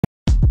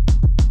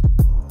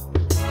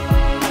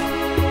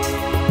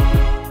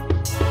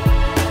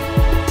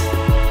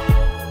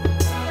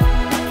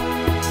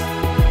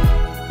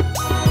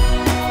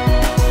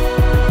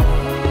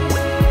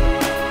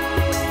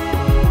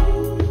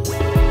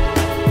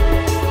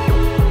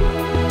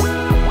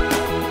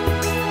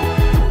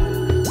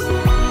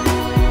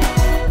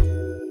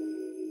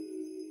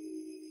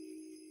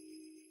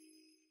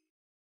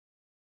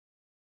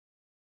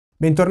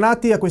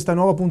Bentornati a questa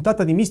nuova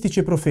puntata di Mistici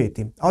e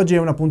Profeti. Oggi è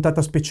una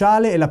puntata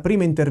speciale, è la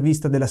prima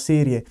intervista della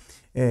serie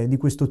di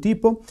questo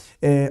tipo.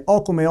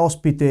 Ho come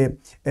ospite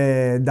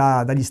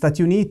dagli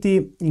Stati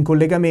Uniti in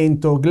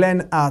collegamento Glenn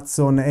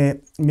Hudson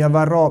e mi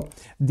avvarrò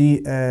di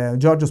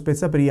Giorgio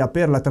Spezzapria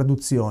per la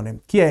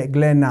traduzione. Chi è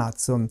Glenn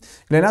Hudson?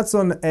 Glenn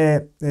Hudson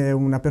è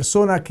una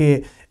persona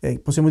che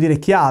possiamo dire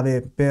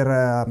chiave per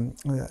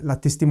la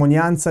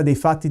testimonianza dei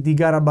fatti di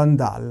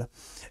Garabandal.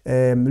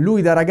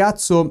 Lui da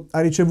ragazzo ha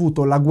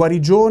ricevuto la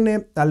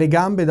guarigione alle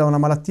gambe da una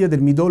malattia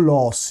del midollo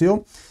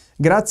osseo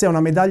grazie a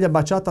una medaglia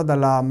baciata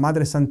dalla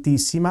Madre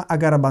Santissima a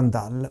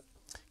Garabandal,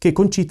 che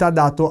Conchita ha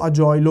dato a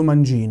Joy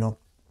Lomangino.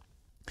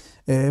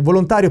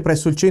 Volontario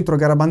presso il centro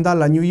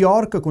Garabandal a New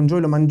York con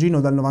Joy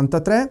Lomangino dal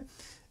 93,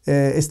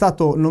 è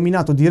stato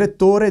nominato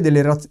direttore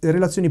delle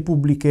relazioni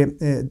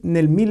pubbliche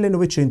nel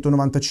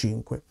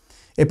 1995.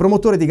 È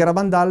promotore di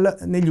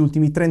Garabandal negli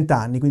ultimi 30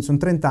 anni, quindi sono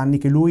 30 anni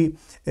che lui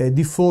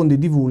diffonde e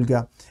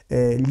divulga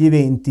gli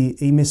eventi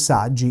e i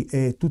messaggi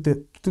e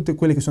tutte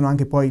quelle che sono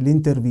anche poi le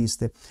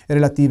interviste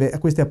relative a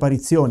queste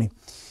apparizioni.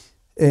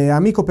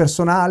 Amico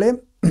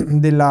personale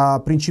della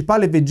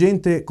principale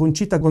veggente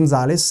Conchita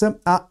Gonzales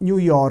a New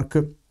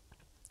York.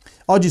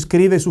 Oggi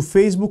scrive su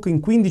Facebook in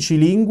 15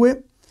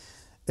 lingue,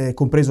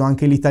 compreso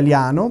anche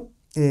l'italiano,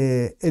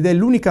 ed è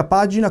l'unica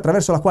pagina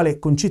attraverso la quale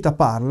Conchita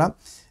parla,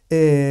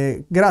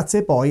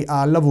 grazie poi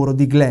al lavoro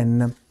di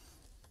Glenn.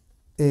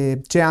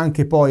 C'è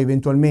anche poi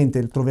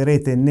eventualmente,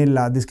 troverete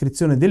nella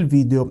descrizione del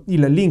video,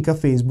 il link a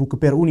Facebook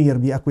per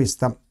unirvi a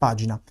questa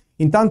pagina.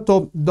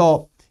 Intanto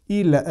do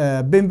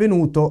il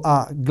benvenuto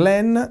a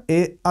Glenn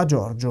e a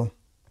Giorgio.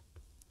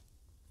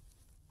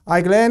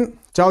 Hi Glenn,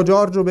 ciao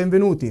Giorgio,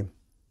 benvenuti.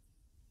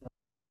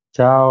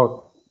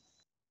 Ciao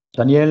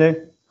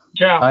Daniele.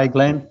 Ciao. Hi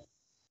Glenn.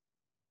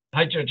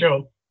 Hi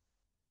Giorgio.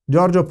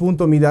 Giorgio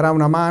appunto mi darà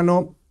una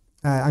mano,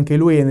 anche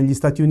lui è negli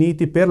Stati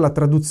Uniti, per la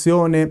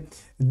traduzione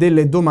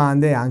delle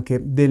domande e anche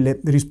delle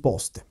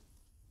risposte.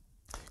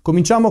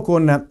 Cominciamo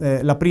con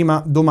la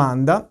prima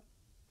domanda,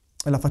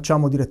 la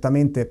facciamo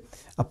direttamente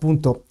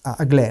appunto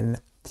a Glenn.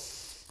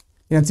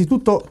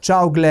 Innanzitutto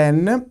ciao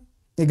Glenn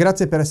e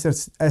grazie per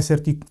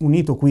esserti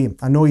unito qui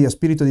a noi a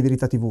Spirito di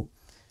Verità TV.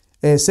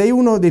 Sei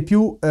uno dei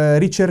più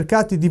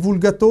ricercati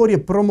divulgatori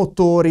e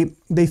promotori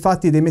dei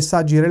fatti e dei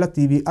messaggi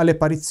relativi alle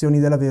apparizioni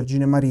della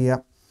Vergine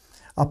Maria,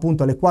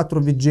 appunto alle 4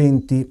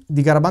 veggenti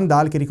di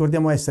Garabandal, che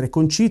ricordiamo essere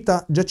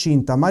Conchita,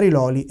 Giacinta,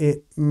 Mariloli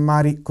e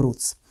Mari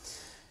Cruz.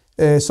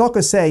 So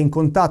che sei in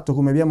contatto,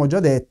 come abbiamo già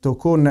detto,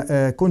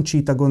 con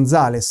Conchita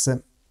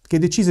Gonzales, che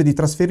decise di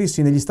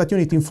trasferirsi negli Stati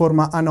Uniti in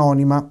forma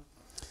anonima,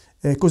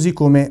 così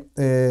come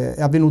è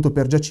avvenuto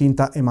per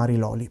Giacinta e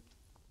Mariloli.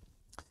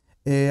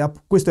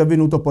 Questo è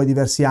avvenuto poi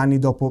diversi anni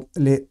dopo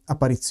le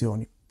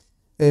apparizioni.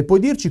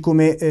 Puoi dirci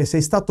come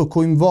sei stato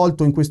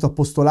coinvolto in questo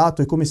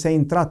apostolato e come sei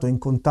entrato in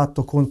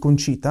contatto con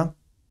Conchita?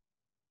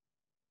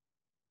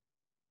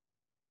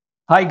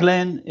 Hi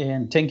Glenn,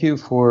 and thank you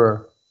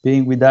for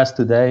being with us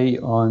today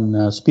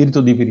on Spirito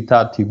di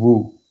Verità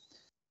TV.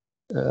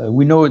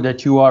 We know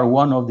that you are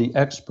one of the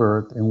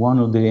experts and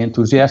one of the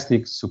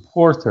enthusiastic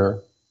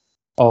supporter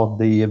of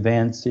the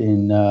events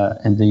and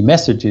the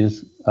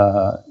messages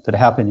that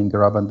happen in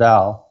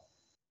Garabandal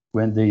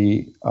when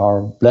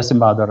our Blessed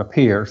Mother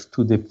appears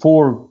to the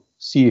 4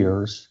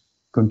 seers,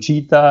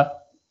 Conchita,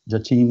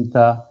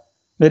 Giacinta,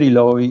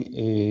 Mariloli,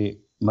 and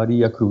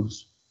Maria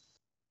Cruz.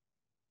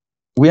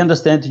 We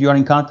understand you are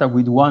in contact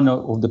with one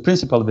of the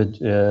principal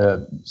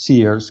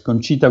seers,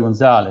 Conchita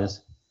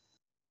Gonzales,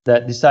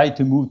 that decided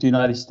to move to the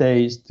United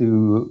States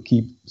to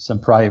keep some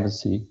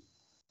privacy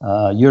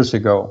years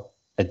ago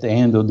at the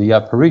end of the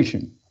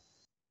apparition.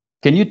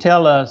 Can you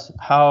tell us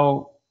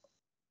how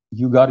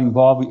you got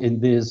involved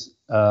in this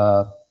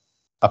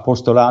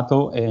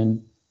apostolato and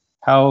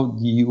how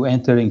you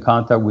enter in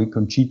contact with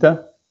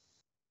Conchita?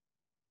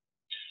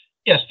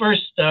 Yes,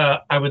 first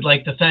I would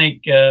like to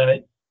thank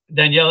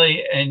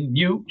Daniele and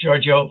you,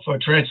 Giorgio, for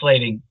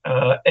translating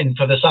and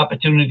for this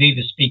opportunity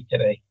to speak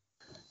today.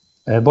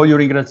 Voglio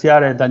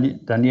ringraziare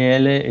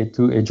Daniele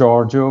e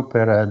Giorgio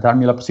per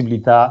darmi la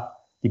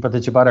possibilità di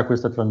partecipare a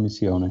questa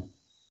trasmissione.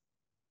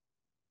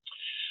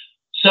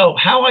 So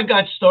how I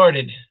got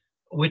started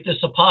with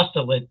this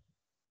apostolate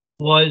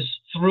was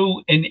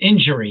through an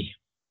injury.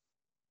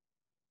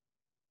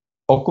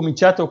 Ho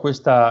cominciato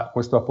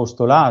questo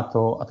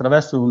apostolato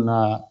attraverso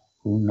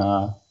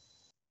una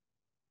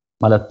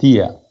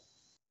malattia.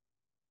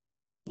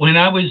 When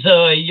I was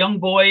a young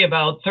boy,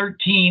 about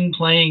 13,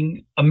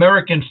 playing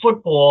American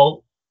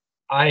football,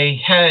 I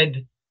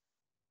had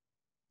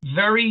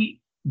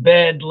very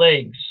bad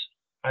legs.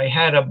 I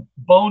had a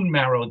bone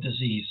marrow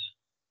disease.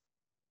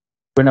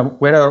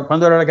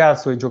 Quando ero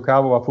ragazzo e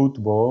giocavo a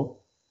football,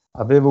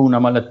 avevo una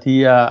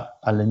malattia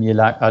alle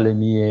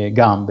mie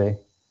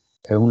gambe,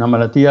 una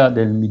malattia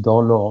del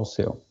midollo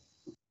osseo.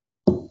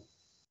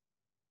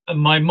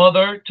 My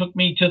mother took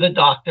me to the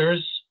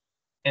doctors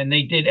and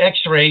they did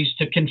x-rays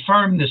to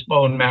confirm this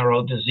bone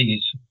marrow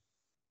disease.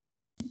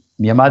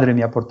 Mia madre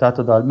mi ha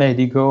portato dal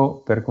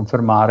medico per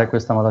confermare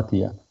questa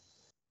malattia.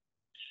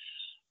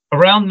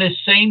 Around this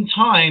same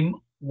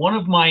time, one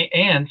of my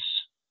aunts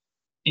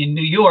in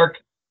New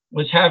York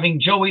was having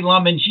Joey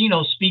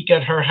Lamangino speak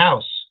at her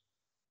house.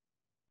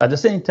 At the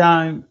same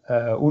time,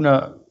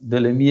 una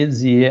delle mie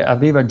zie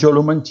aveva Joe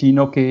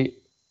Lomacino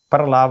che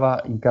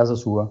parlava in casa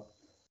sua.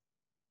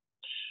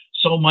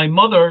 So my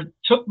mother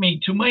took me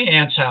to my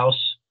aunt's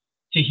house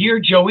to hear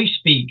Joey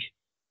speak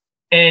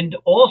and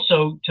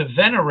also to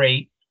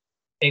venerate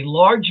a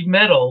large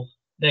medal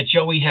that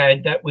Joey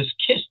had that was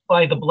kissed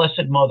by the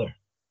Blessed Mother.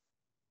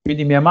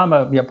 Quindi mia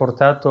mamma mi ha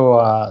portato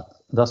ad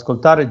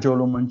ascoltare Joe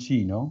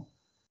Lomacino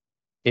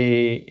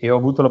e ho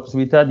avuto la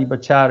possibilità di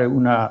baciare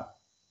una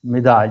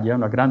medaglia,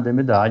 una grande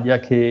medaglia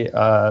che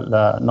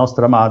la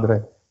nostra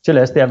madre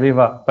celeste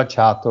aveva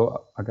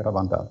baciato a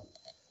Garabandal.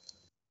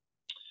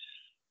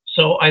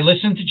 So I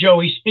listened to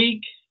Joey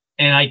speak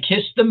and I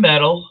kissed the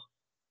medal.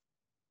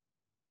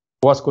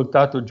 Ho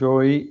ascoltato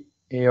Joey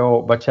e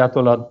ho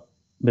baciato la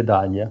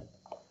medaglia.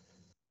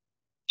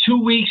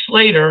 2 weeks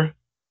later,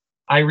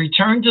 I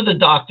returned to the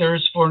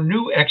doctors for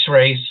new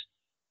x-rays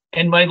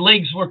and my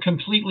legs were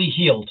completely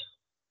healed.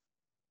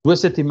 2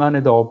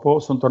 settimane dopo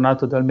sono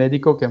tornato dal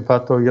medico che hanno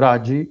fatto i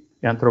raggi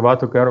e hanno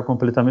trovato che ero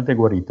completamente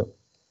guarito.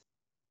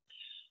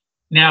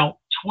 Now,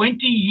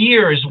 20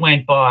 years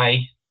went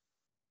by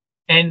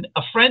and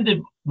a friend of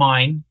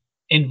mine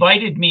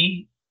invited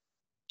me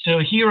to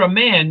hear a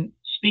man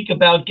speak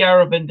about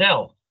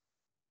Garabandal.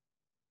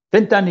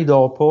 20 anni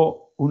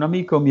dopo un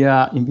amico mi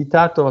ha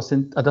invitato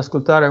ad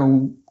ascoltare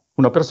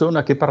una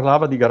persona che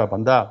parlava di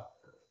Garabandal.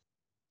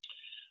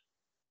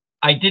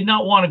 I did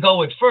not want to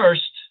go at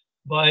first,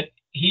 but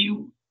he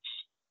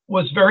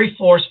was very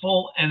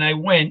forceful and I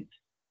went.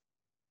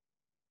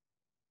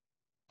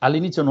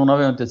 All'inizio non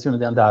avevo intenzione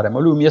di andare, ma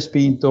lui mi ha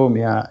spinto,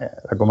 mi ha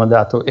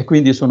raccomandato e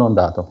quindi sono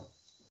andato.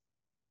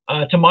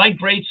 To my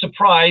great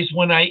surprise,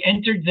 when I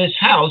entered this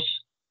house,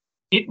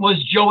 it was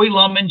Joey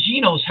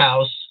Lamangino's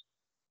house,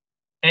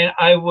 and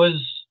I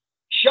was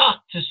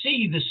shocked to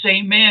see the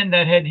same man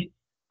that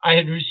I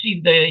had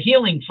received the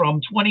healing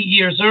from 20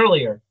 years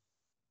earlier.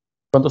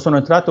 Quando sono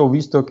entrato ho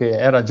visto che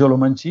era Joe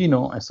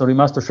Lomacino e sono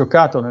rimasto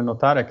scioccato nel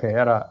notare che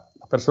era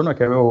la persona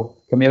che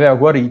mi aveva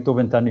guarito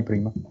 20 anni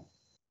prima.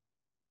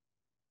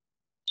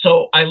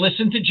 So I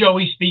listened to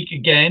Joey speak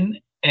again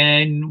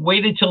and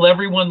waited till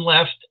everyone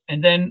left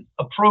and then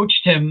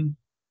approached him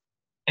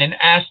and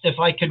asked if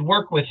I could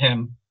work with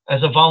him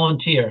as a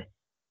volunteer.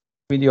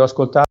 Quindi ho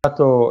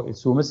ascoltato il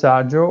suo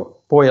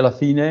messaggio, poi alla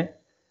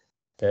fine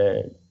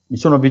mi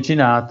sono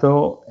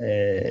avvicinato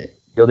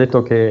e gli ho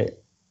detto che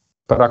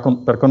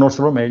per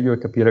conoscerlo meglio e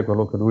capire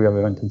quello che lui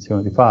aveva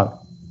intenzione di fare.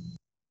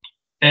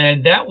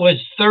 And that was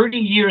 30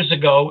 years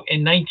ago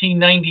in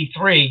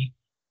 1993,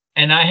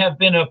 and I have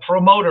been a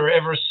promoter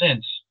ever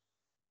since.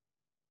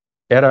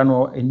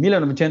 Erano il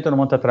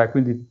 1993,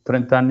 quindi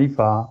 30 anni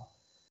fa,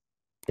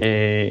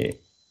 ed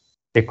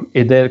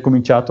è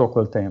cominciato a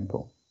quel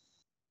tempo.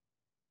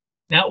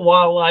 Now,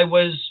 while I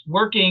was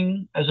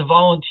working as a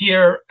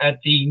volunteer at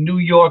the New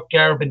York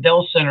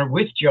Garabandal Center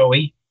with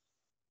Joey,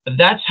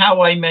 that's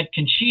how I met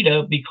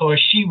Conchita, because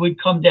she would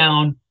come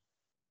down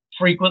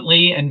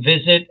frequently and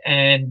visit,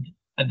 and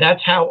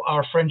that's how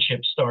our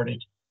friendship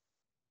started.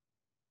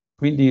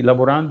 Quindi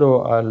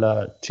lavorando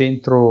al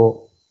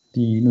centro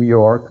di New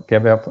York, che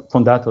aveva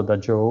fondato da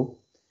Joe,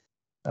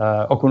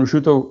 ho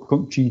conosciuto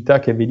Conchita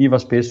che veniva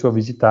spesso a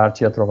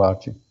visitarci, a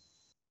trovarci.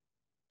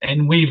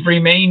 And we've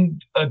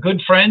remained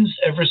good friends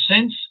ever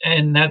since,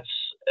 and that's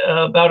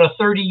about a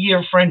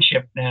 30-year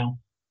friendship now.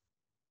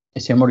 E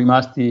siamo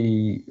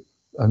rimasti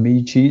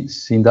amici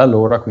sin da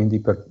allora,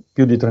 quindi per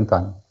più di 30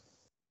 anni.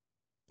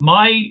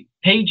 My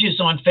pages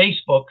on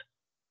Facebook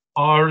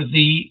are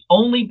the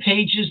only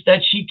pages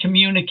that she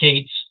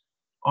communicates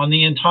on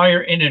the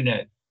entire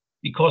internet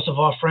because of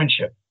our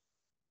friendship.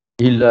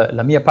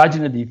 La mia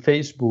pagina di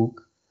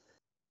Facebook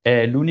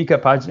è l'unica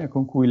pagina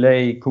con cui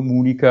lei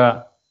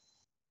comunica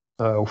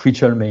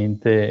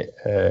ufficialmente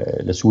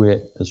le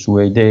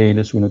sue idee,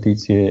 le sue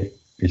notizie,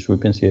 i suoi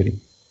pensieri.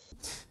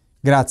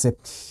 Grazie.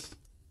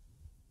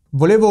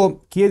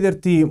 Volevo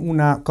chiederti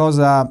una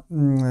cosa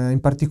in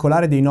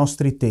particolare dei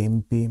nostri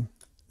tempi.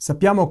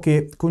 Sappiamo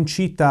che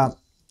Conchita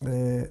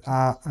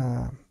ha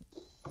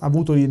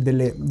avuto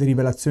delle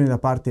rivelazioni da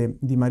parte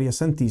di Maria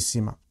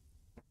Santissima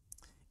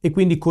e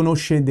quindi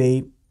conosce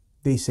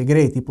dei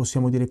segreti,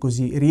 possiamo dire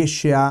così,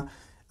 riesce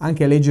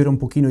anche a leggere un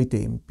pochino i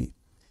tempi.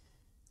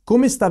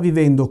 Come sta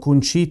vivendo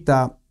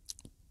Conchita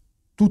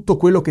tutto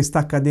quello che sta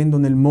accadendo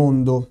nel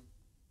mondo,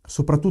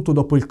 soprattutto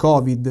dopo il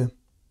Covid?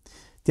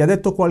 Ti ha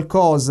detto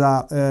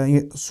qualcosa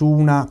su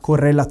una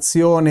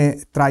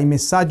correlazione tra i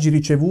messaggi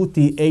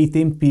ricevuti e i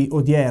tempi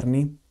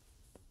odierni?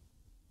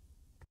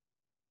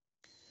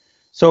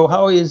 So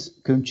how is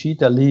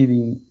Conchita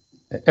living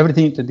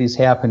everything that is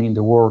happening in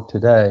the world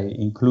today,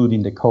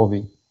 including the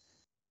COVID?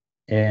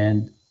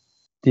 And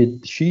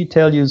did she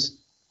tell you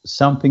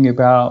something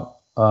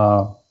about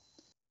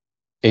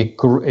a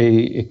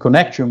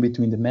connection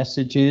between the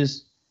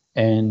messages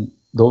and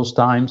those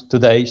times,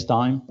 today's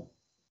time?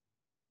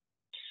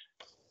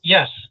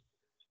 Yes.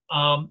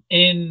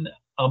 In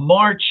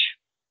March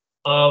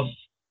of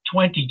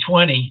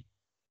 2020,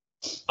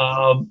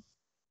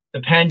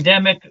 the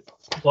pandemic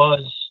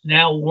was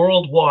now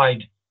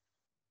worldwide.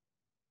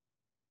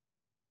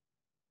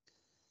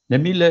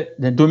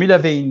 Nel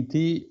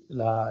 2020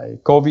 il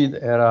Covid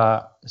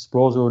era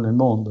esploso nel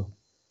mondo.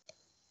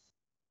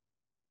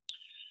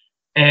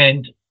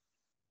 And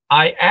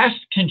I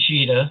asked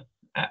Conchita,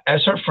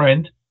 as her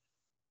friend,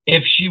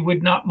 if she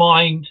would not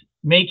mind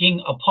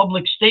making a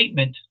public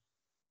statement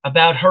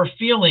about her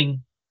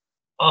feeling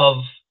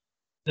of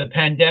the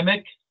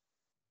pandemic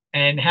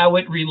and how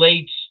it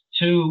relates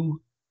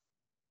to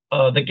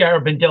the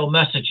Garabandal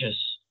messages.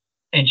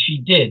 And she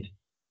did.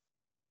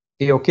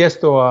 E ho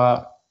chiesto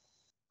a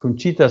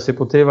Conchita se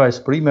poteva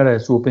esprimere il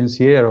suo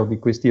pensiero di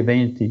questi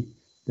eventi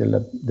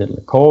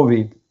del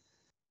Covid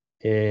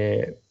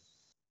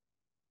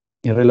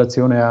in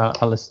relazione a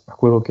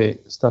quello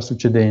che sta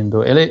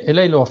succedendo. E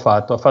lei lo ha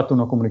fatto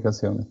una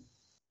comunicazione.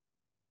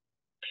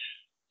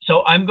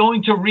 So I'm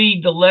going to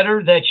read the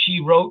letter that she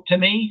wrote to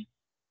me,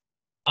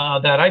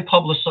 that I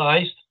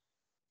publicized,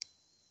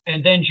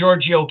 and then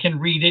Giorgio can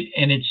read it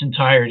in its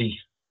entirety.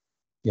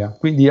 Yeah.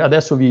 Quindi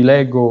adesso vi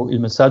leggo il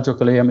messaggio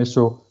che lei ha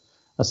messo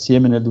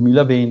assieme nel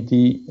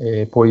 2020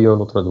 e poi io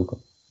lo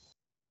traduco.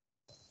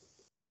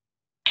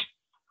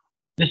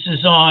 This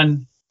is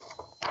on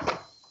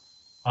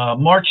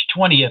March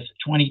 20th,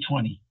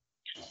 2020.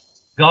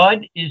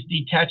 God is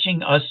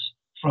detaching us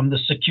from the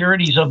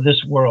securities of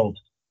this world.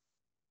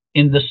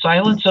 In the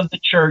silence of the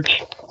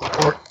church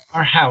or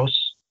our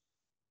house,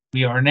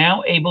 we are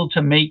now able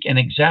to make an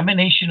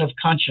examination of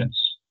conscience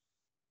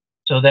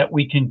so that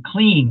we can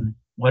clean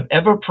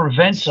whatever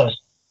prevents us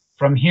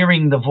from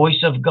hearing the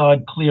voice of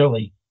God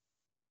clearly.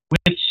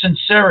 With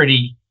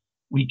sincerity,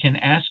 we can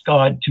ask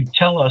God to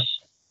tell us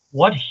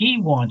what He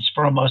wants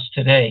from us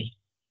today,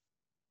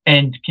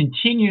 and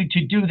continue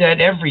to do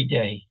that every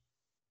day,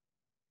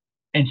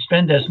 and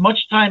spend as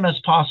much time as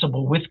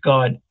possible with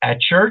God at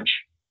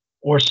church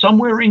or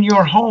somewhere in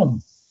your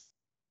home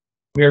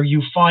where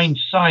you find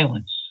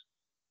silence.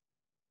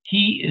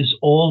 He is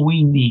all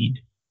we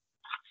need.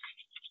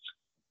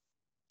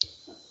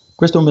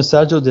 Questo è un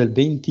messaggio del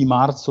 20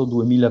 marzo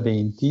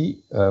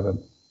 2020,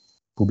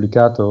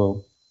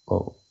 pubblicato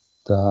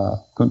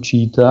da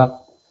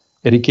Conchita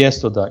e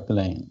richiesto da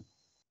Glenn.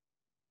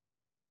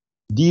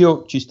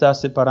 Dio ci sta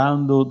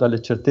separando dalle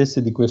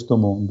certezze di questo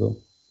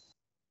mondo.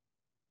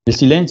 Nel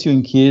silenzio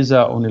in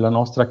chiesa o nella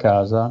nostra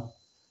casa,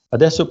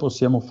 adesso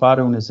possiamo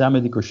fare un esame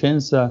di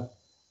coscienza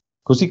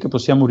così che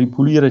possiamo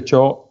ripulire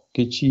ciò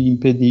che ci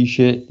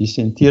impedisce di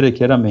sentire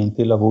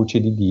chiaramente la voce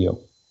di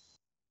Dio.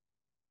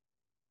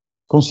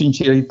 Con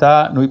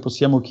sincerità noi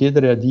possiamo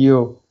chiedere a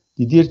Dio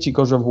di dirci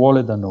cosa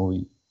vuole da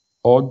noi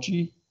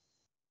oggi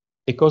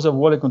e cosa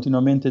vuole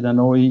continuamente da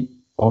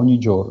noi ogni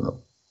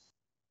giorno.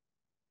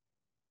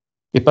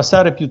 E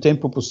passare più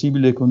tempo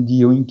possibile con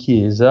Dio in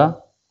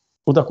chiesa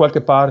o da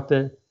qualche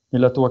parte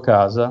nella tua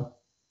casa,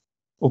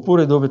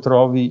 oppure dove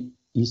trovi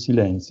il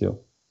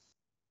silenzio.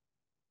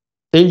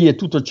 Egli è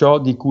tutto ciò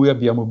di cui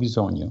abbiamo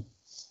bisogno.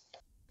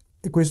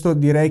 E questo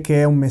direi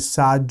che è un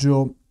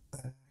messaggio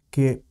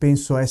che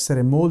penso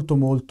essere molto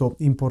molto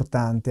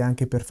importante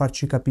anche per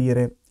farci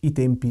capire i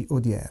tempi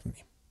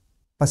odierni.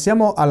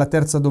 Passiamo alla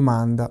terza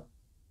domanda.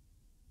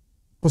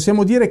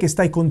 Possiamo dire che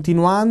stai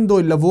continuando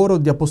il lavoro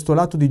di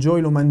apostolato di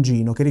Joy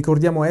Lomangino, che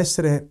ricordiamo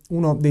essere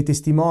uno dei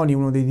testimoni,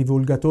 uno dei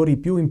divulgatori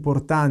più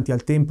importanti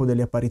al tempo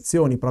delle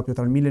apparizioni, proprio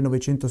tra il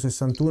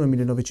 1961 e il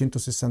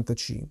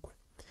 1965.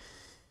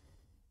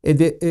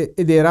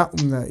 Ed era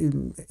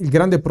il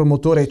grande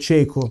promotore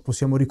cieco,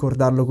 possiamo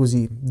ricordarlo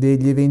così,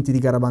 degli eventi di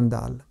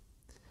Garabandal.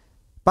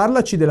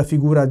 Parlaci della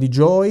figura di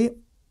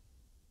Joy,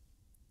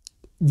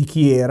 di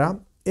chi era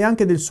e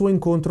anche del suo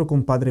incontro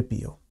con Padre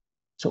Pio.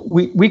 So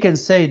we can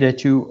say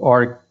that you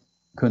are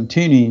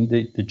continuing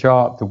the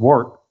job, the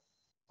work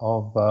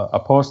of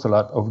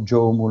apostolate of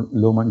Joe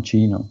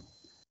Lomangino.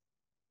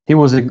 He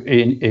was a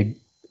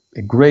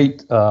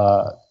great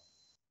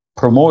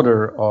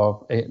promoter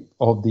of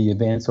the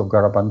events of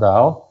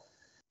Garabandal.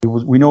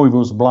 We know he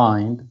was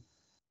blind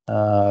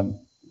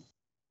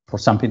for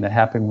something that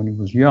happened when he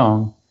was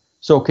young.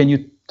 So can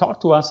you talk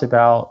to us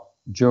about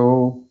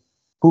Joe,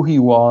 who he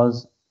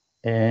was,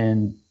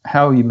 and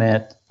how he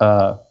met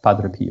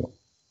Padre Pio?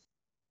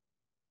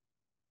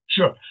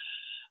 Sure.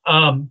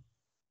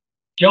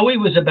 Joey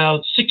was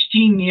about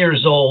 16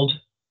 years old,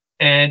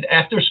 and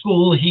after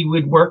school he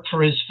would work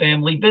for his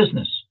family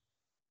business.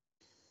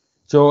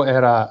 Joe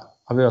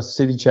aveva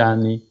 16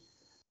 anni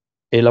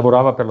e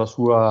lavorava per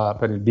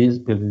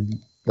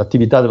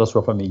l'attività della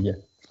sua famiglia.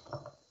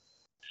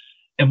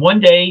 And one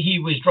day he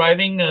was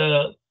driving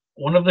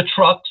one of the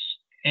trucks,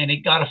 and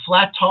it got a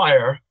flat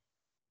tire,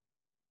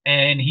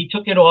 and he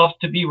took it off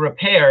to be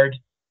repaired.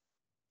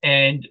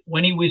 And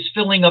when he was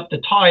filling up the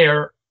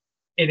tire,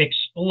 it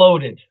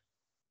exploded.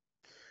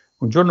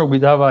 Un giorno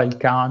guidava il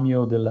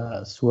camion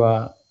della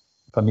sua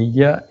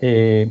famiglia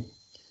e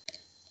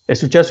è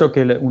successo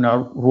che una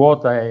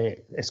ruota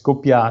è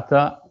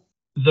scoppiata.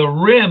 The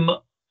rim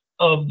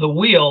of the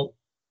wheel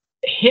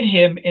hit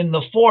him in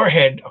the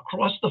forehead,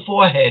 across the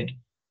forehead,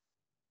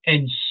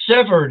 and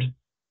severed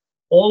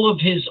all of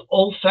his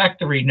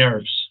olfactory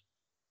nerves.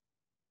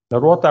 La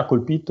ruota ha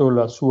colpito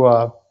la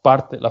sua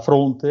parte, la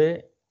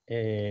fronte,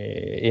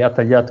 e ha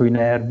tagliato i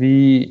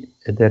nervi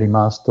ed è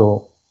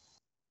rimasto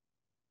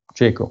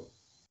cieco.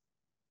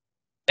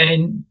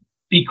 And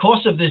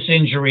because of this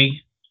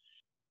injury,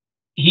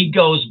 he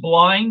goes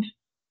blind,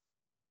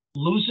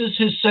 loses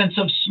his sense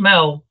of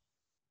smell,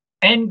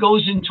 and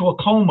goes into a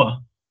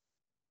coma.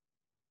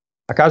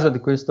 A causa di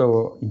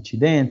questo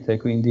incidente,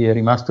 quindi è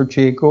rimasto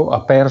cieco,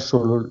 ha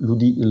perso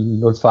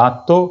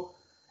l'olfatto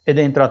ed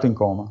è entrato in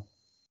coma.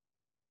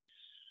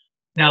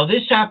 Now,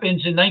 this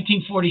happens in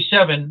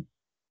 1947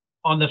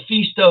 on the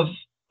feast of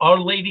Our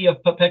Lady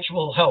of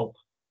Perpetual Help.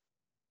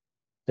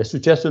 È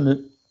successo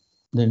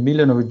nel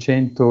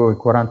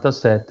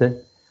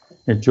 1947,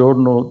 nel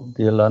giorno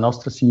della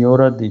Nostra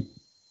Signora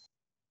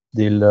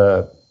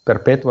del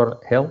Perpetual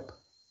Help,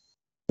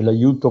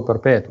 dell'aiuto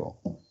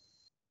perpetuo.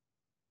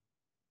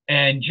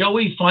 And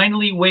Joey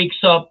finally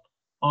wakes up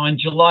on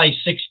July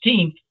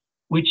 16th,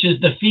 which is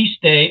the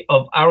feast day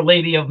of Our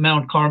Lady of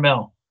Mount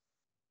Carmel.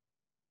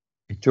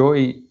 E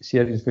Joey si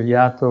è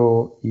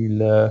risvegliato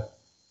il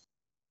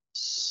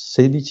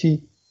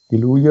 16 di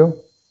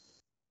luglio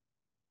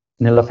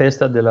nella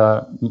festa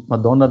della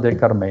Madonna del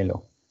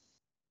Carmelo.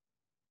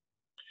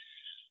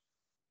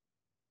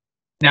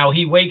 Now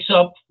he wakes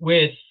up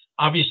with,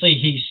 obviously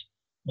he's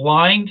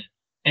blind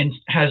and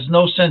has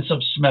no sense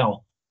of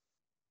smell.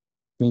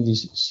 Quindi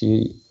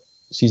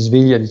si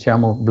sveglia,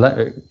 diciamo,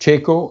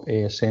 cieco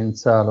e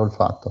senza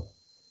l'olfatto.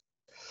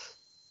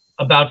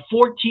 About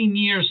 14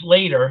 years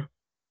later,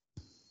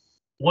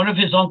 one of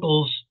his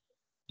uncles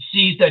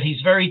sees that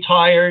he's very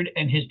tired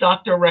and his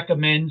doctor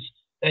recommends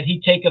that he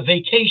take a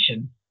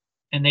vacation,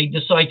 and they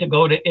decide to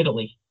go to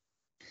Italy.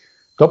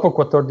 Dopo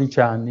 14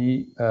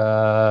 anni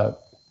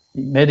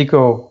il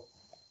medico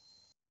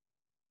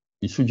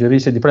gli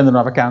suggerisce di prendere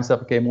una vacanza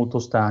perché è molto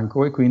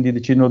stanco e quindi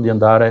decide di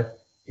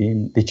andare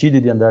in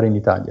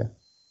Italia.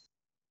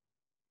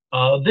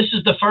 This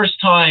is the first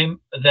time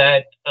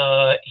that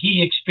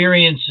he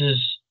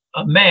experiences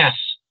a mass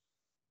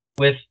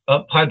with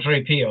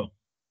Padre Pio.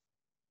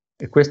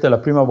 E questa è la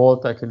prima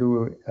volta che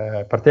lui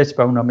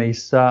partecipa a una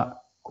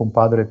messa con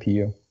Padre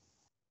Pio.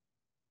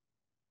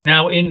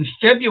 Now, in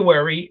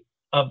February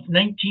of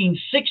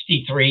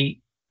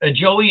 1963,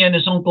 Joey and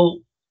his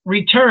uncle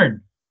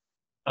return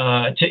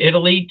to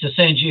Italy, to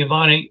San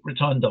Giovanni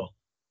Rotondo.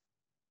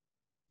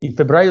 In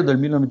febbraio del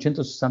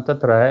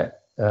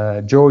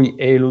 1963 Joey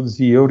e lo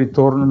zio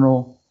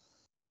ritornano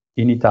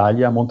in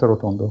Italia, a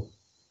Monterotondo.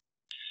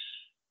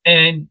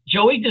 And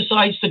Joey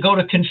decides to go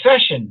to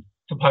confession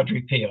to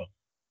Padre Pio.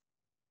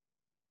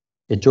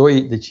 E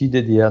Joey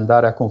decide di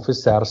andare a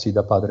confessarsi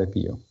da Padre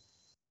Pio.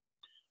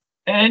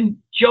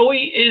 And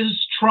Joey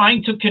is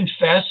trying to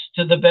confess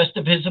to the best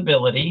of his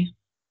ability.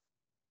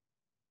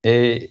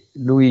 E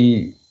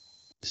lui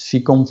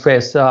si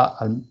confessa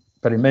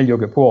per il meglio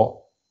che può.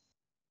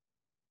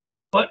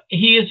 But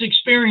he is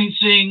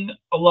experiencing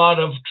a lot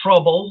of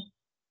trouble.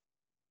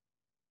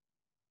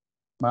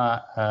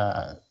 Ma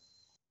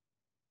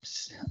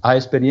ha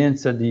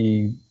esperienza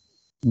di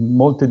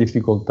molte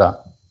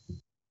difficoltà.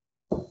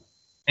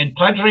 And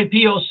Padre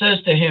Pio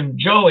says to him,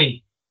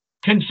 Joey,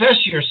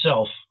 confess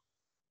yourself.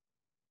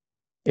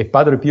 E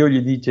Padre Pio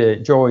gli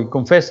dice, Joey,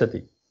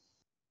 confessati.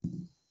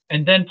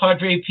 And then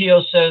Padre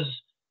Pio says,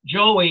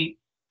 Joey,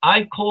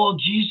 I call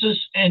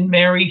Jesus and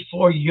Mary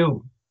for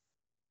you.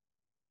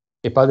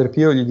 E Padre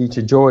Pio gli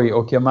dice, Joey,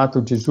 ho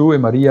chiamato Gesù e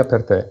Maria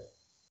per te.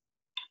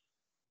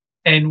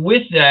 And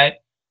with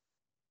that,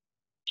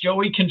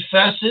 Joey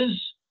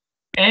confesses,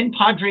 and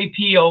Padre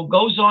Pio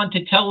goes on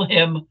to tell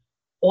him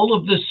all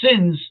of the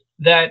sins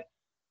that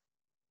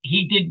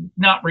he did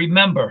not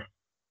remember.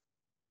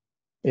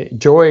 E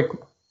Joey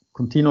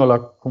continua la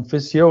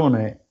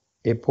confessione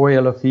e poi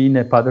alla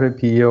fine Padre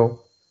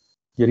Pio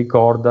gli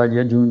ricorda, gli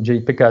aggiunge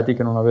i peccati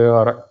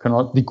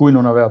di cui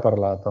non aveva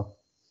parlato.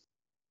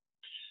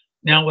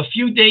 Now, a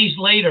few days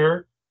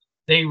later,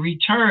 they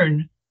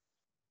return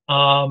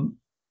and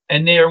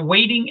they're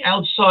waiting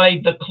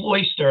outside the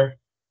cloister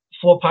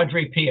for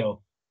Padre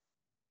Pio.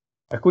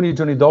 Alcuni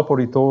giorni dopo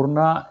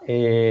ritorna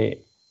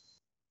e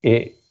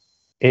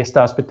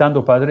sta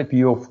aspettando Padre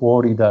Pio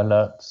fuori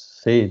dalla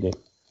sede.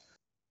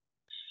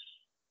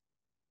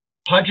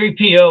 Padre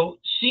Pio,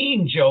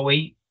 seeing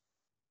Joey,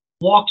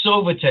 walks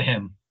over to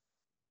him.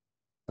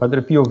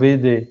 Padre Pio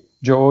vede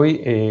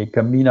Joey e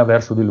cammina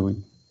verso di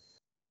lui.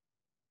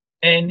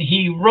 And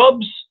he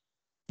rubs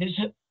his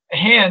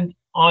hand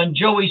on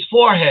Joey's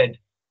forehead.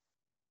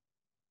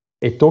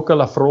 E tocca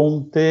la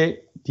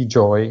fronte di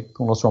Joey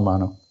con la sua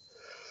mano.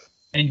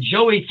 And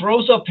Joey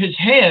throws up his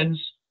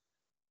hands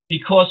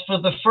because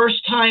for the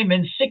first time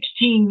in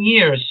 16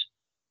 years,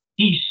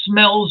 he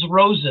smells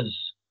roses,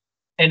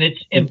 and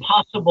it's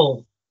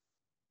impossible.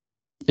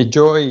 E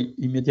Joey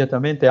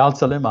immediatamente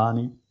alza le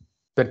mani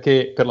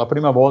perché per la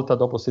prima volta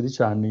dopo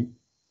 16 anni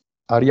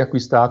ha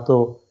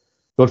riacquistato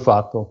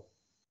l'olfatto.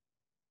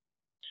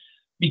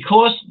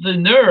 Because the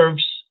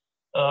nerves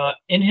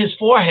in his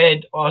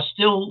forehead are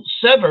still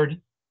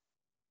severed,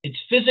 It's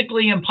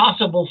physically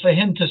impossible for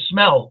him to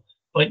smell,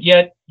 but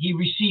yet he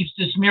receives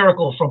this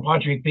miracle from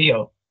Padre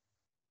Pio.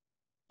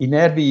 I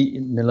nervi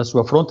nella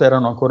sua fronte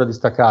erano ancora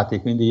distaccati,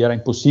 quindi era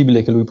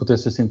impossibile che lui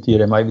potesse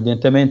sentire, ma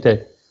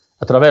evidentemente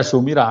attraverso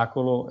un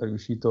miracolo è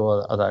riuscito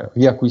a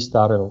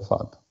riacquistare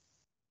l'olfatto.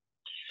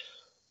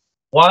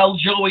 While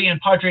Joey and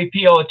Padre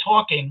Pio are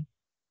talking,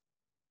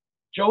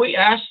 Joey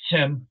asks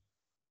him,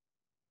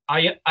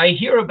 I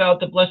hear about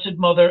the Blessed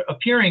Mother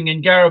appearing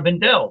in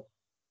Garabandal.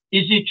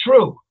 Is it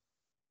true?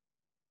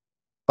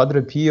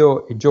 Padre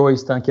Pio e Joey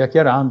stanno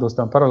chiacchierando,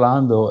 stanno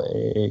parlando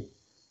e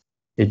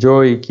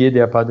Joey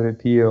chiede a Padre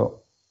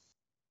Pio: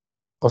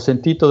 ho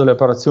sentito delle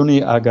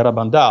apparizioni a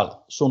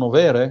Garabandal, sono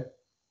vere?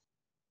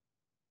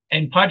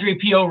 And Padre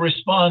Pio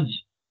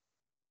responds,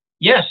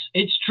 yes,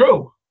 it's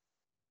true.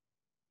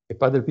 E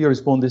Padre Pio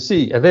risponde: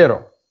 sì, è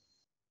vero.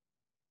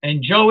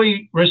 And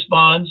Joey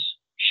responds,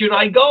 should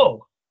I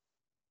go?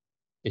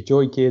 E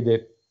Joey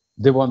chiede: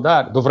 devo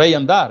andare, dovrei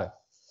andare.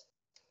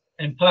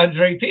 And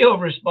Padre Pio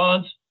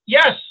responds,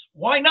 yes,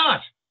 why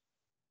not?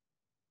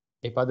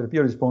 E Padre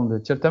Pio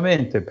risponde: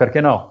 certamente,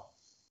 perché no?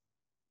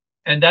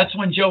 And that's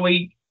when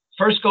Joey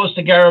first goes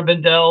to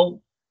Garabandal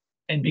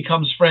and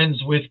becomes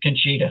friends with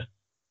Conchita.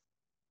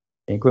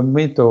 E in quel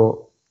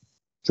momento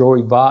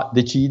Joey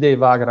decide e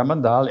va a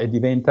Garabandal e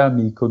diventa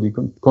amico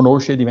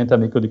conosce e diventa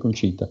amico di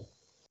Conchita.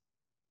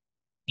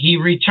 He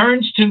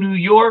returns to New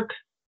York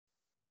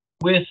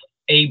with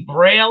a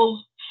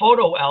Braille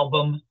photo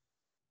album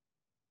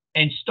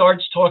and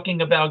starts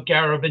talking about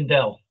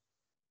Garabandal.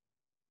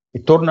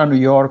 E torna a New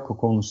York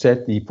con un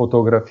set di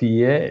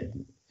fotografie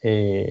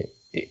e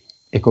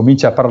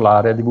comincia a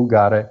parlare, a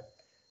divulgare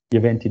gli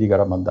eventi di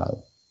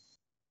Garabandal.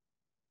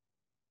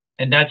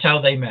 And that's how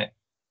they met.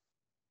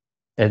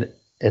 Ed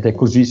è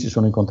così si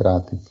sono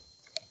incontrati.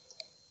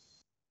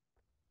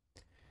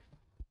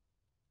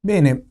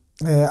 Bene,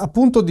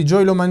 appunto di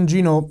Joy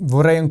Lomangino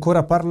vorrei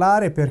ancora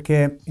parlare,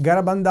 perché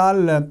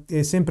Garabandal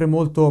è sempre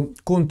molto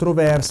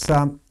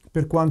controversa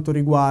per quanto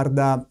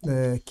riguarda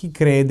chi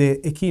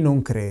crede e chi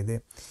non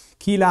crede,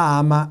 chi la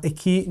ama e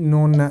chi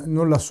non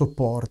la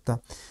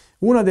sopporta.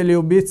 Una delle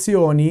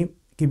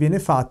obiezioni che viene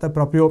fatta è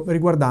proprio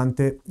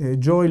riguardante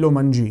Joy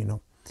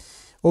Lomangino,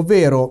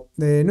 ovvero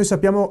noi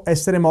sappiamo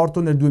essere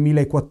morto nel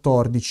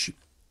 2014.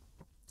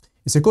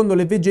 E secondo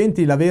le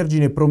veggenti la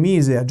Vergine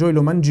promise a Joy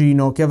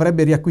Lomangino che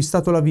avrebbe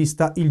riacquistato la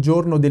vista il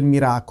giorno del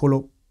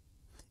miracolo.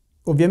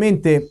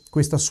 Ovviamente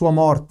questa sua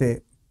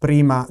morte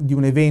prima di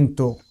un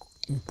evento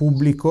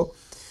pubblico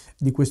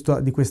di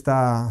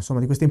questa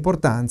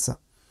importanza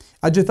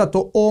ha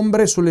gettato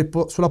ombre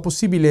sulla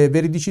possibile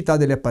veridicità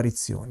delle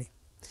apparizioni.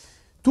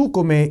 Tu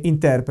come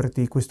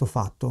interpreti questo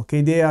fatto? Che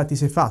idea ti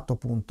sei fatto,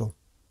 appunto?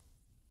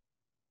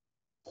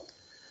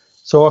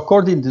 So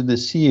according to the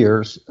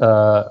seers,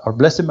 our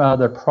Blessed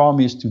Mother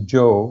promised to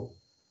Joe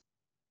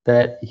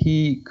that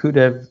he could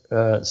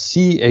have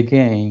see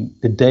again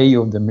the day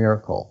of the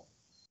miracle.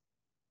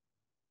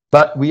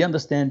 But we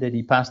understand that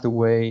he passed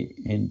away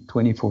in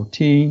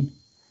 2014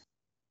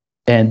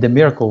 and the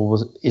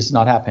miracle is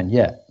not happened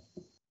yet.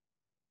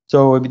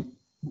 So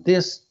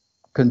this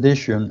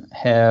condition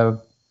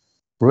have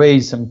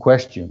raised some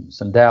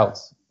questions and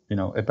doubts,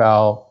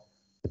 about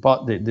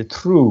the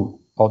truth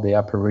of the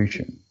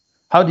apparition.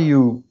 How do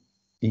you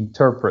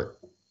interpret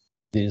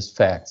these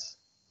facts?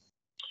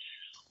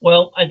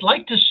 Well, I'd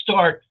like to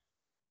start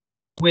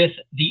with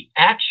the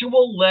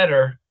actual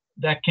letter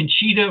that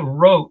Conchita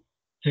wrote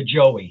to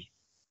Joey.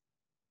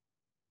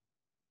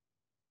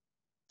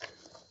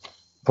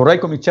 Vorrei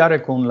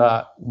cominciare con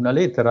una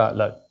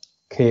lettera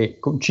che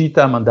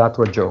Conchita ha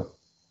mandato a Joe.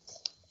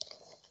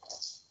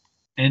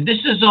 And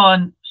this is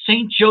on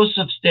St.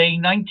 Joseph's Day,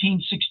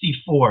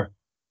 1964.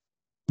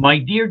 My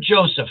dear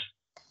Joseph,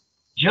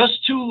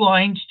 just 2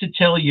 lines to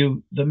tell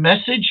you the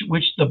message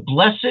which the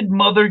Blessed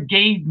Mother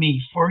gave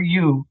me for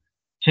you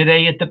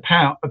today at the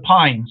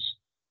Pines.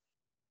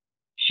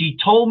 She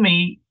told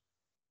me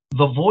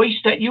the voice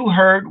that you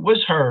heard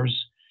was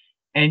hers,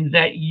 and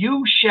that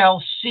you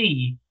shall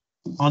see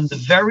on the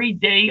very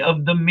day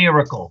of the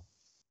miracle.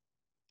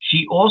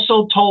 She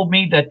also told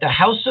me that the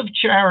house of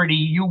charity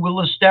you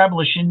will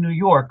establish in New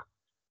York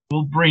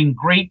will bring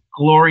great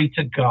glory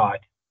to God.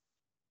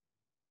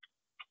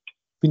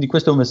 Quindi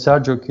questo è un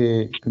messaggio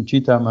che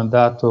Conchita ha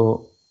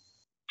mandato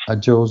a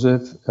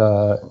Joseph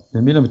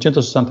nel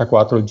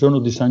 1964, il giorno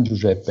di San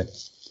Giuseppe.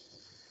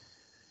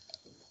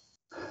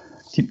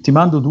 Ti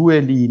mando 2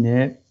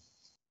 linee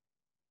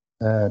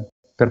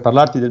per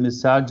parlarti del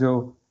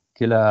messaggio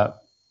che la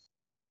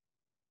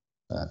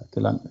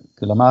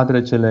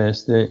Madre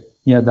Celeste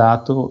mi ha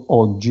dato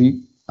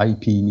oggi ai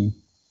Pini.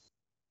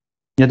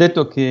 Mi ha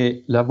detto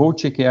che la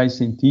voce che hai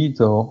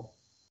sentito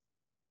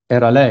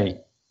era lei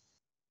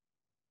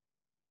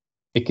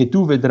e che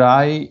tu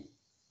vedrai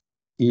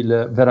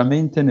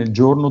veramente nel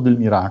giorno del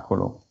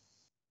miracolo.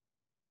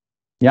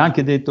 Mi ha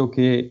anche detto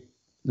che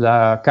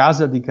la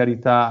casa di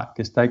carità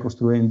che stai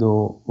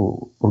costruendo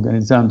o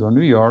organizzando a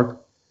New York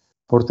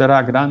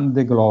porterà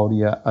grande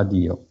gloria a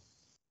Dio.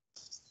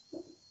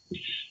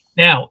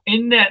 Now,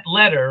 in that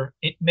letter,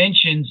 it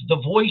mentions the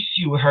voice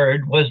you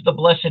heard was the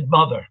Blessed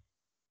Mother.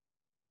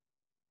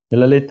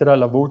 Nella lettera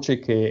la voce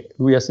che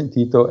lui ha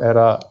sentito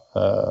era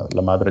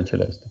la Madre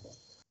Celeste.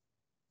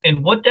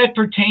 And what that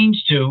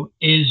pertains to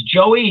is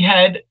Joey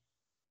had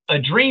a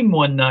dream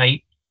one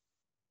night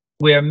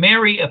where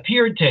Mary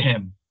appeared to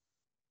him.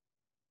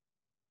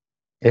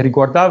 E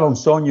riguardava un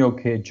sogno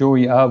che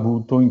Joey ha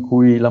avuto in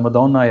cui la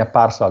Madonna è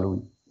apparsa a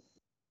lui.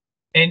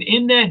 And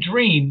in that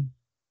dream,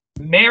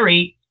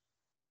 Mary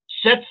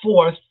set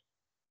forth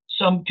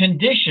some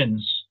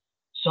conditions,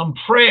 some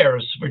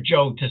prayers for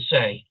Joe to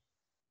say.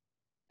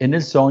 E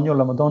nel sogno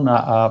la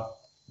Madonna ha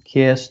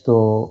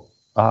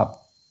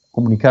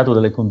comunicato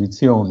delle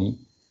condizioni,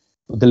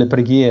 delle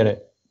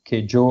preghiere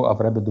che Joe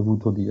avrebbe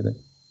dovuto dire.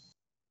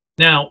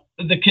 Now,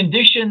 the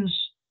conditions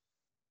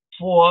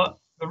for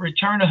the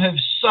return of his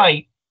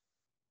sight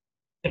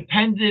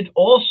depended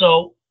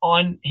also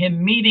on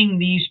him meeting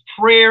these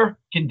prayer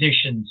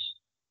conditions.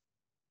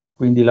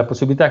 Quindi la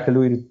possibilità che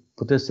lui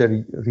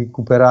potesse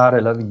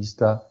recuperare la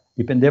vista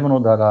dipendevano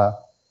dalla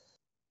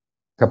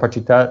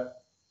capacità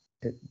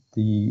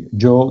di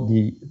Joe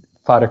di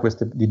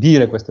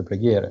dire queste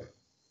preghiere.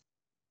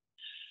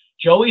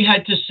 Joey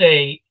had to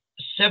say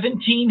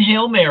 17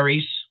 Hail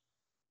Marys.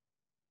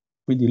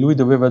 Quindi lui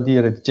doveva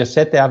dire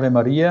 17 Ave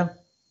Maria,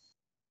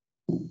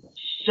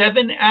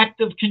 7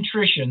 active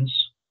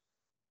contritions,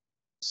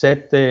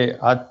 7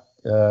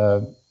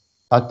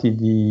 atti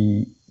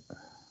di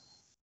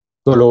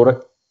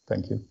dolore,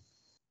 thank you.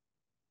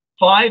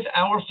 5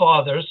 Our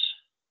Fathers,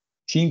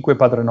 5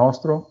 Padre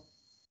Nostro,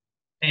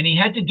 and he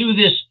had to do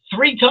this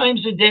 3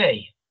 times a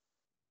day.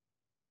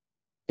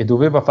 e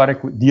doveva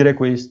dire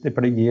queste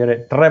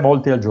preghiere 3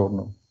 volte al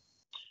giorno.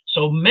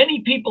 So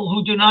many people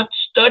who do not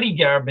study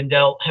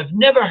Garabandal have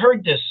never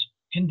heard this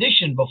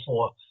condition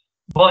before,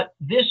 but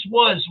this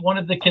was one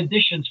of the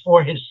conditions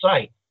for his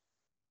sight.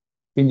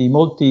 Quindi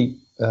molti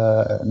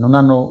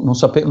non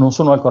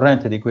sono al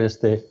corrente di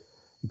queste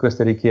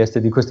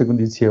richieste, di queste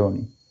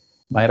condizioni,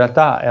 ma in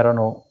realtà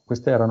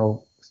queste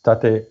erano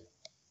state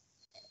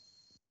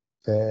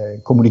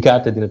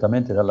comunicate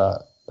direttamente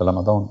dalla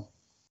Madonna.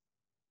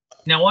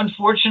 Now,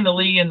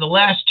 unfortunately, in the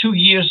last 2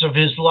 years of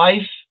his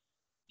life,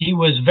 he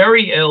was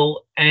very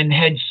ill and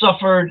had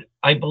suffered,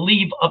 I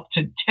believe, up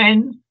to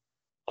 10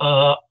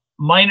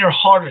 minor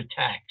heart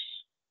attacks.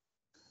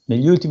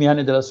 Negli ultimi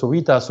anni della sua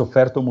vita ha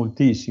sofferto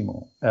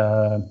moltissimo,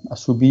 ha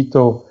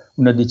subito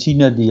una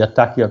decina di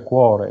attacchi al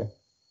cuore.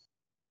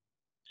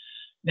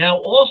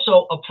 Now,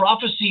 also, a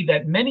prophecy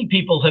that many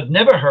people have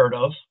never heard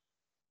of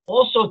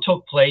also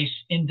took place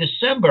in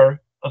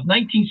December of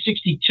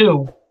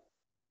 1962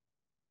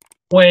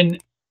 when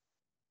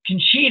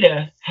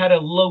Conchita had a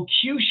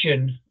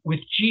locution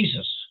with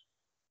Jesus.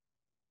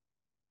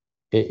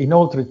 E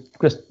inoltre,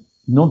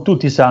 non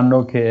tutti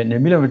sanno che nel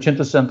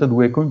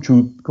 1962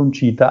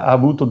 Conchita ha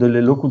avuto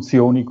delle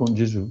locuzioni con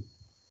Gesù.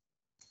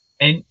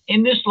 And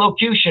in this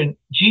locution,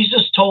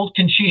 Jesus told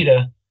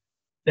Conchita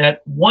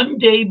that one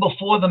day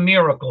before the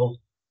miracle,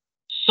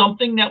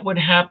 something that would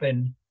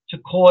happen to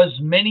cause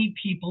many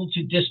people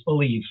to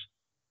disbelieve.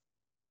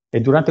 E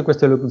durante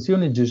queste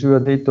locuzioni Gesù ha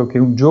detto che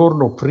un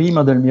giorno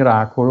prima del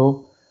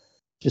miracolo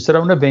ci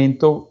sarà un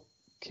evento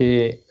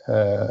che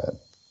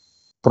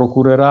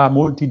procurerà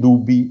molti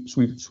dubbi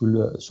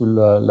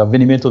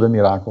sull'avvenimento del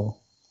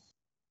miracolo.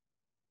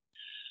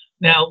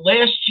 Now,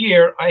 last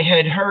year I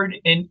had heard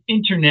an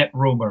internet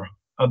rumor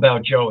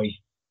about Joey.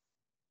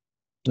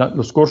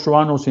 Lo scorso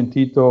anno ho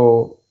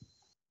sentito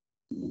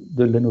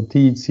delle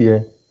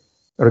notizie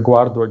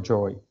riguardo a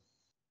Joey.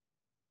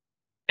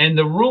 And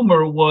the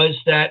rumor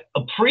was that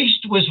a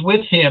priest was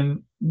with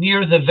him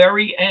near the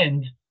very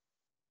end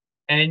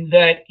and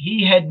that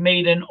he had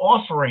made an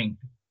offering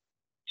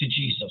to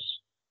Jesus.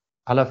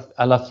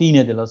 Alla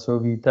fine della sua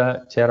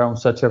vita c'era un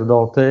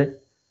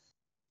sacerdote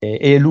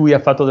e lui ha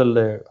fatto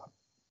delle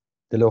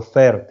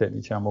offerte,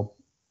 diciamo,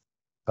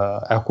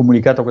 ha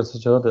comunicato a questo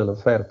sacerdote delle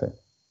offerte.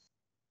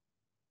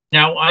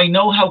 Now, I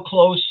know how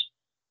close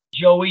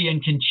Joey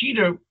and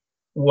Conchita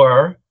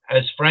were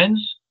as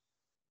friends,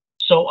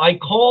 so I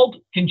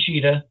called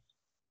Conchita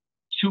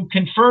to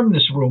confirm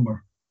this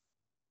rumor.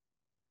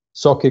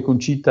 So che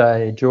Conchita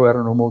e Joe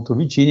erano molto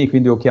vicini,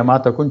 quindi ho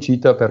chiamato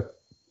Conchita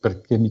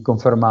perché mi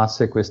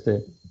confermasse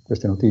queste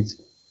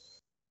notizie.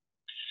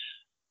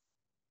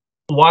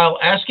 While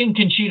asking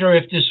Conchita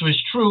if this was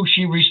true,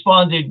 she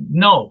responded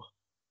no.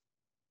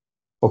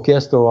 Ho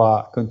chiesto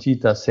a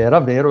Conchita se era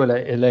vero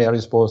e lei ha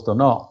risposto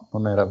no,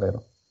 non era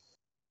vero.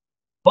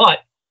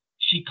 But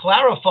she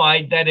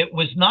clarified that it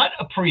was not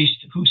a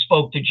priest who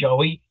spoke to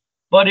Joey,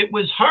 but it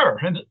was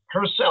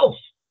herself.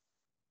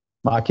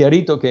 Ma ha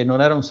chiarito che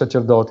non era un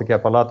sacerdote che ha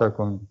parlato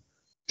con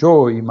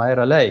Joey, ma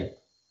era lei,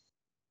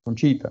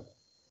 Conchita.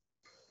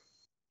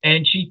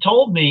 And she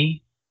told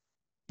me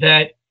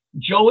that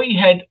Joey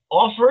had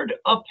offered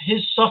up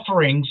his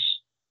sufferings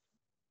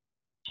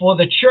for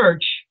the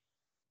church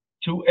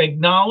to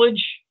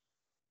acknowledge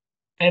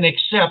and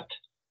accept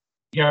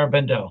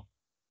Garabandal.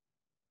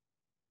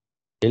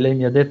 E lei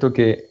mi ha detto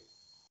che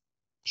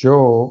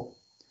Joe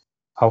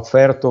ha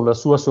offerto la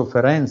sua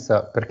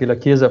sofferenza perché la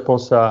Chiesa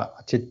possa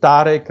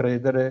accettare e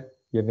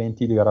credere gli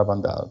eventi di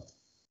Garabandal.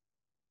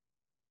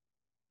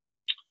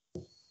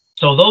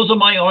 So those are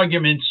my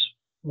arguments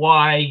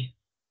why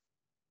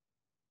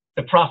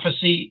the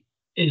prophecy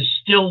is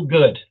still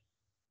good.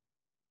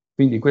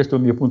 Quindi questo è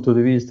il mio punto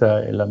di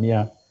vista e la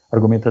mia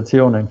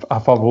argomentazione a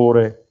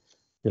favore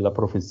della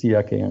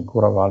profezia che è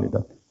ancora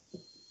valida.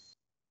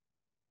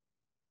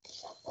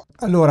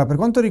 Allora, per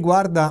quanto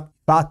riguarda i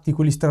fatti,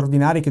 quelli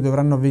straordinari che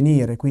dovranno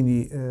avvenire,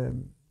 quindi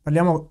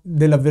parliamo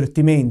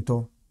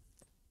dell'avvertimento.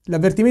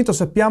 L'avvertimento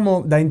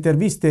sappiamo da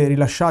interviste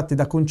rilasciate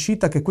da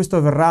Conchita che questo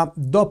avverrà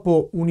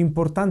dopo un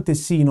importante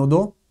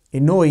sinodo, e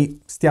noi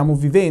stiamo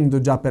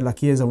vivendo già per la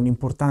Chiesa un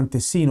importante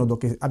sinodo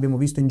che abbiamo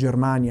visto in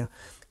Germania,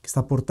 che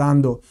sta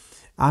portando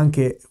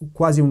anche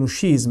quasi uno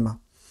scisma.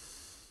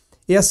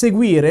 E a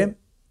seguire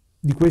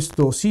di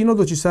questo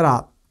sinodo ci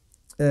sarà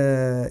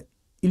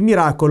il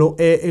miracolo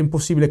e un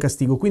possibile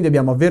castigo. Quindi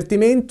abbiamo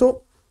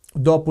avvertimento,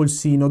 dopo il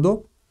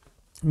sinodo,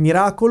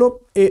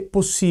 miracolo e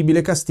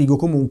possibile castigo,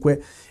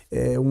 comunque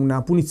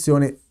una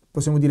punizione,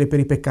 possiamo dire, per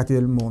i peccati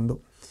del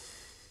mondo.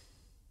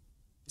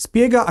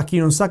 Spiega a chi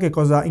non sa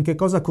in che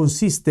cosa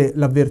consiste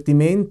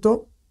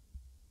l'avvertimento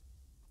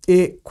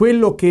e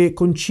quello che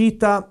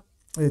Conchita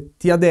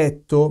ti ha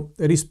detto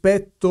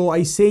rispetto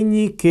ai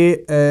segni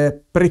che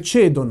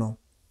precedono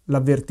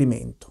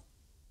l'avvertimento.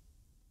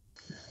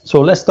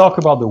 So let's talk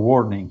about the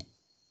warning.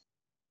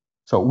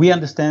 So we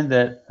understand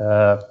that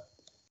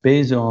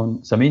based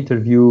on some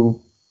interview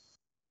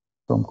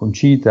from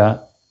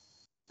Conchita,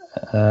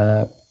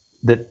 that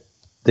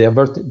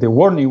the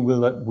warning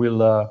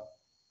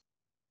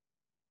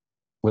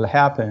will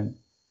happen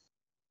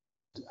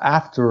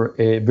after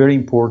a very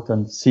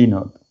important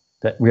synod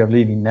that we are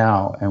living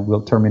now and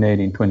will terminate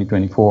in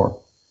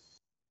 2024.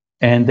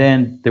 And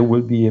then there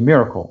will be a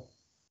miracle,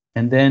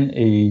 and then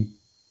a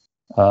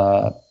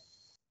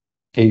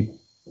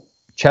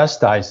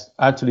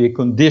actually a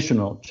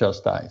conditional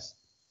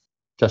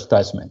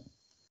chastisement.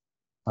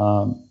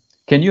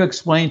 Can you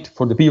explain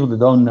for the people that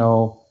don't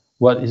know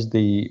what is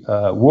the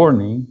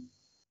warning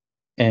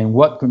and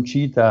what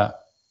Conchita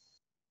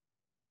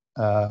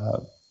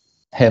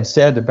have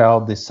said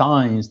about the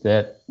signs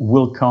that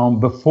will come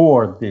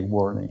before the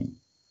warning?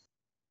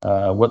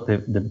 What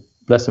the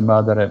Blessed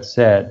Mother have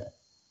said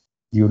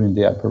during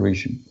the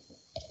apparition.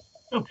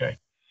 Okay.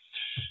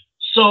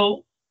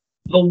 So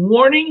the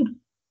warning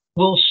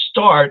will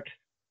start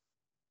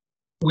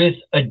with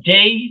a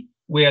day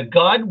where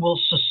God will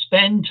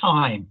suspend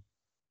time.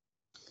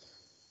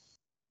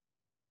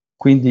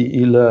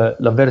 Quindi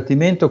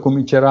l'avvertimento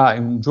comincerà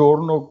in un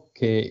giorno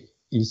che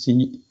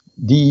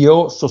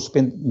Dio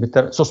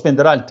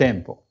sospenderà il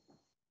tempo.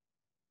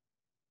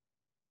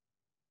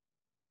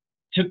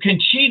 To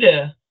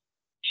Conchita,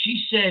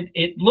 she said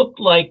it looked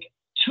like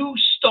two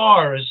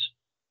stars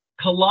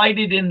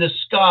collided in the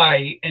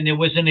sky and there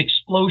was an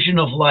explosion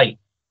of light.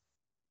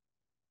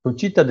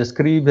 Conchita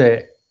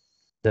descrive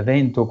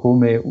l'evento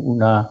come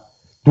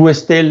due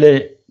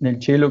stelle nel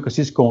cielo che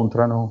si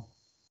scontrano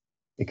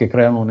e che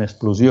creano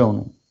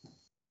un'esplosione.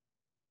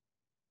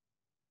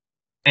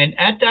 And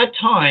at that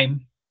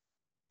time,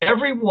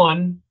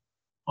 everyone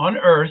on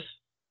earth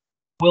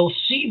will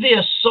see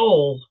their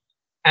soul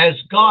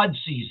as God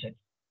sees it.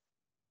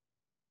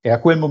 E a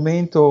quel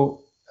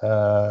momento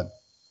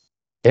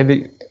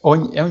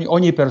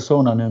ogni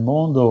persona nel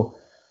mondo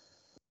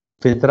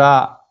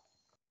vedrà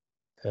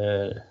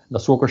la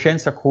sua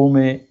coscienza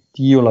come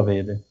Dio la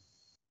vede.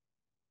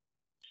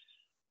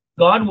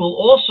 God will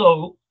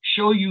also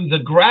show you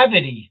the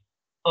gravity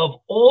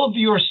of all of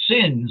your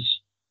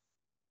sins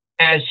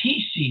as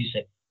He sees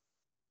it.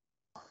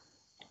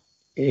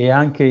 E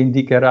anche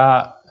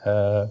indicherà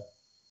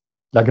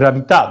la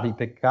gravità dei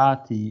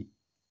peccati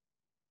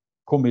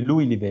come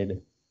Lui li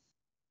vede.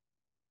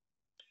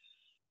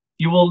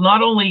 You will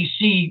not only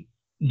see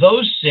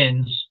those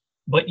sins,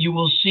 but you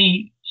will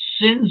see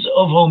sins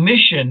of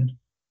omission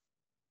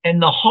and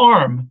the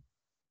harm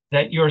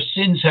that your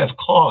sins have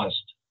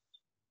caused.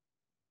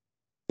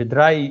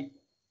 Vedrai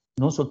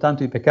non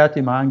soltanto i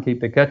peccati, ma anche i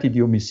peccati di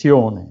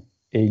omissione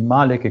e il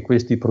male che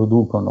questi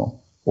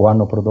producono o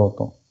hanno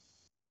prodotto.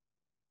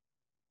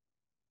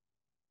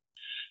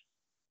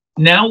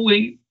 Now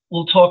we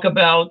will talk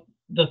about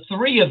the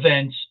three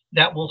events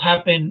that will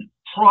happen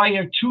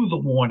prior to the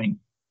warning.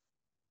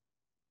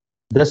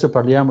 Adesso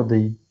parliamo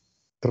dei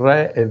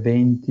 3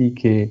 eventi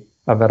che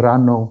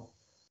avverranno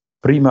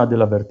prima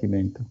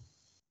dell'avvertimento.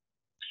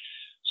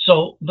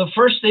 So the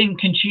first thing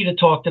Conchita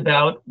talked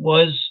about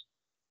was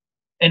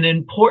an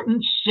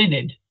important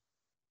synod.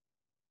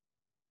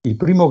 Il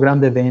primo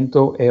grande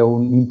evento è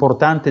un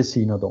importante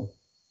sinodo.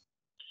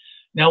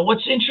 Now,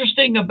 what's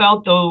interesting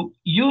about the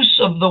use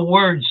of the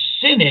word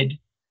synod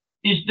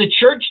is the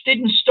church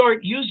didn't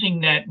start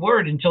using that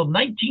word until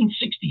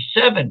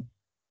 1967.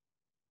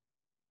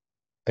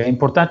 È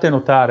importante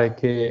notare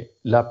che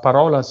la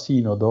parola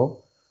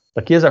sinodo,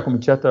 la Chiesa ha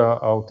cominciato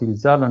a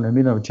utilizzarla nel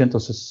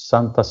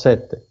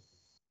 1967.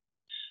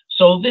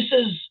 So this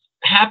is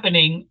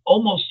happening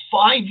almost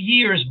 5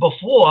 years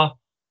before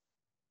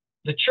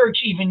the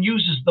church even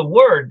uses the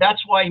word.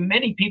 That's why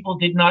many people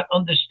did not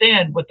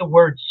understand what the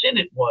word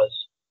synod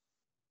was.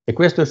 E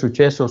questo è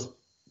successo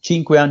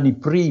 5 anni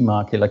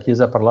prima che la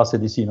Chiesa parlasse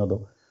di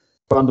sinodo,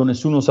 quando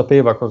nessuno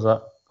sapeva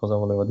cosa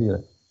voleva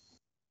dire.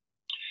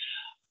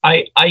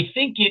 I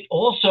think it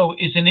also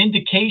is an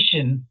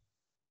indication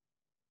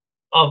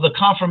of the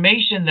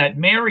confirmation that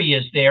Mary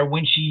is there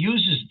when she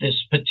uses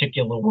this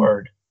particular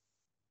word.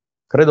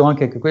 Credo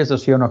anche che questa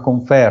sia una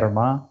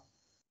conferma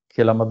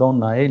che la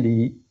Madonna è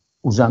lì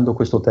usando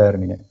questo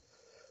termine.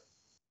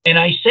 And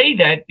I say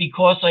that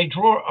because I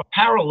draw a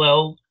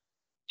parallel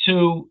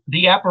to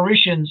the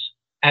apparitions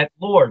at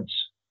Lourdes.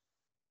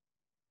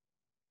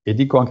 E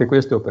dico anche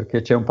questo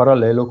perché c'è un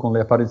parallelo con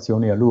le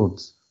apparizioni a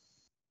Lourdes.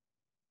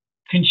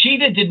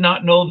 Conchita did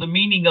not know the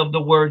meaning of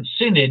the word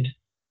synod,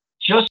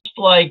 just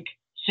like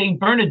Saint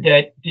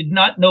Bernadette did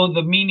not know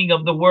the meaning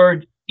of the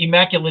word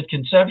Immaculate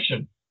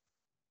Conception.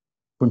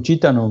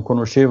 Conchita non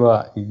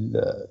conosceva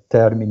il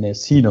termine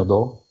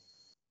sinodo,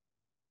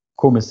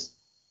 come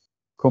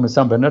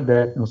San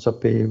Bernadette non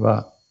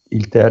sapeva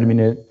il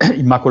termine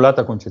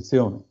Immacolata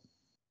Concezione.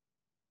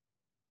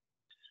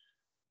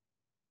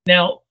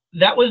 Now,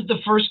 that was the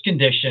first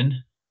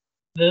condition.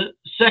 The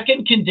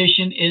second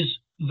condition is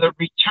the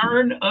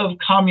return of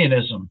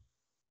communism.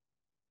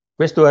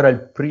 Questo era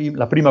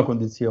la prima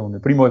condizione,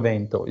 il primo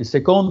evento. Il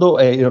secondo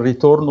è il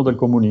ritorno del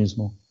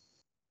comunismo.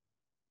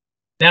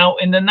 Now,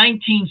 in the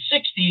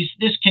 1960s,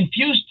 this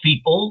confused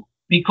people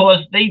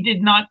because they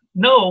did not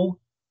know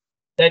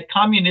that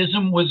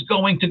communism was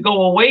going to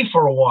go away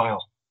for a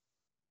while.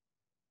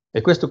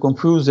 E questo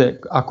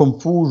ha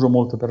confuso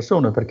molte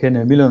persone, perché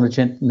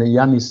negli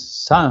anni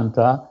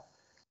 60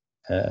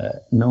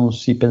 non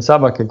si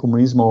pensava che il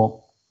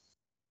comunismo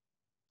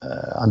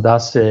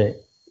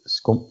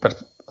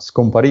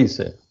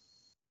scomparisse.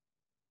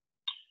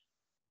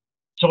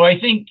 So I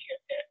think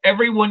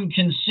everyone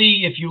can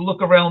see, if you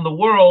look around the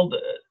world,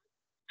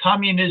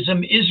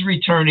 communism is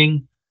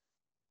returning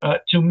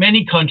to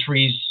many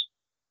countries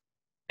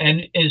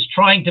and is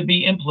trying to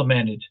be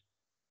implemented.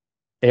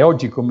 E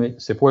oggi, come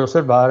se puoi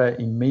osservare,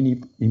 in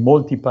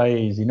molti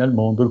paesi nel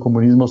mondo il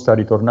comunismo sta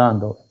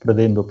ritornando,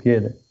 prendendo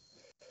piede.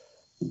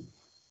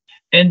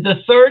 And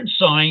the third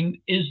sign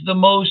is the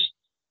most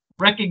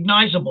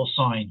recognizable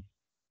sign.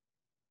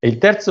 E il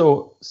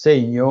terzo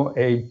segno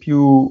è il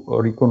più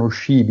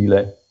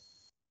riconoscibile.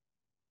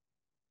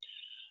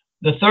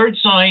 The third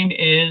sign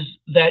is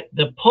that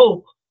the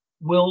Pope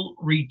will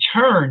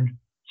return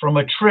from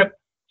a trip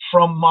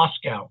from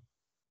Moscow.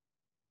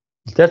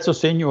 Il terzo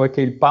segno è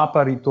che il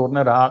Papa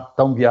ritornerà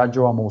da un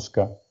viaggio a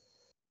Mosca.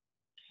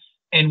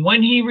 And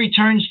when he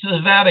returns to the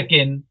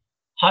Vatican,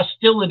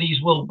 hostilities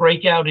will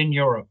break out in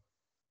Europe.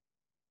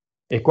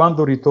 E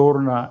quando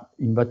ritorna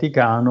in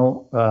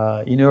Vaticano,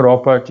 in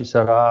Europa ci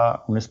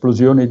sarà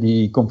un'esplosione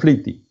di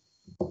conflitti.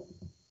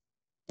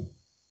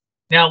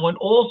 Now, when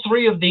all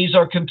three of these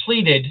are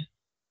completed,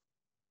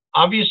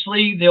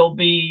 obviously there'll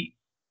be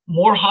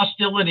more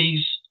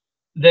hostilities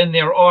than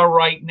there are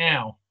right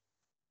now.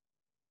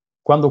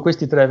 Quando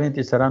questi tre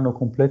eventi saranno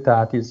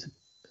completati,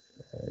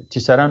 ci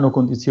saranno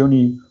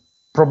condizioni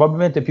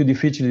probabilmente più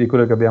difficili di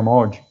quelle che abbiamo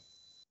oggi.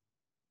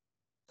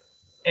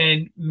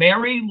 And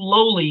Mary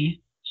Lowly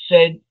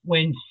said,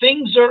 when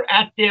things are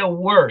at their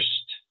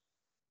worst,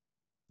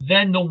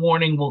 then the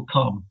warning will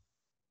come.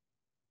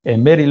 E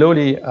Mary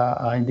Lowly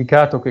ha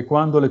indicato che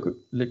quando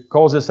le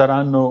cose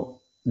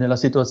saranno nella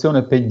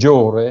situazione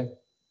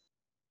peggiore,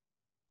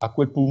 a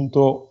quel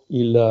punto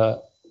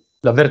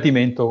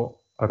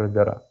l'avvertimento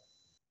arriverà.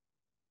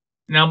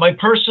 Now, my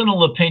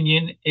personal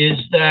opinion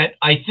is that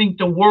I think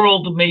the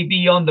world may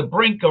be on the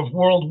brink of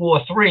World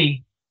War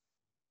III,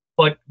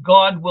 but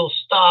God will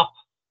stop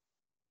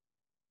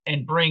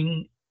and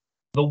bring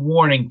the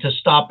warning to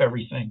stop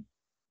everything.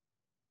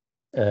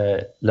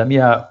 La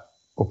mia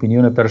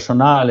opinione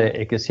personale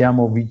è che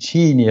siamo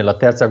vicini alla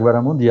terza guerra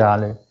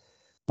mondiale,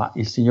 ma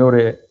il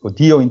Signore o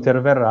Dio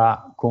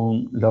interverrà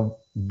con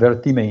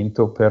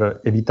l'avvertimento per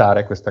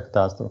evitare questa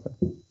catastrofe.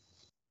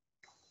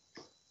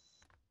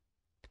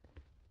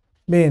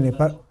 Bene,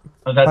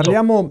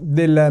 parliamo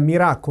del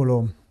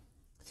miracolo.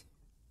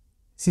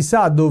 Si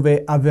sa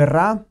dove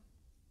avverrà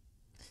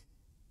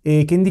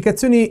e che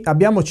indicazioni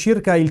abbiamo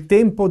circa il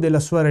tempo della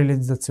sua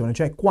realizzazione,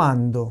 cioè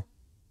quando?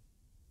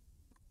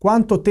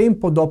 Quanto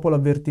tempo dopo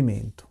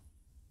l'avvertimento?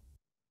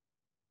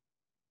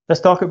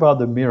 Let's talk about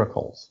the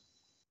miracles.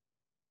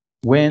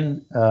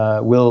 When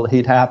will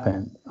it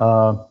happen?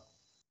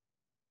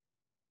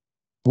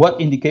 What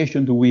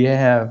indication do we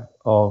have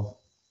of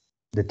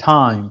the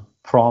time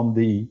from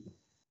the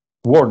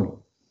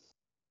warning?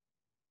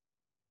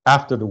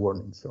 After the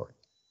warning, sorry.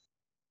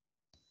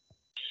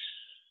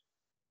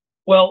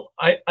 Well,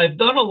 I've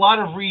done a lot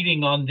of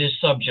reading on this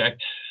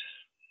subject.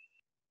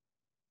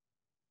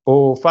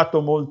 Ho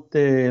fatto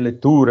molte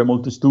letture,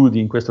 molti studi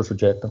in questo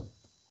soggetto.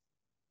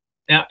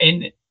 Now,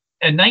 in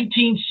a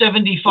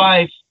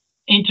 1975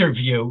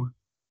 interview,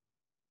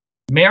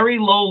 Mary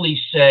Lowly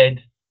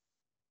said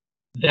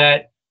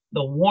that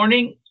the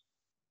warning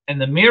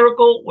and the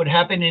miracle would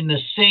happen in the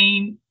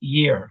same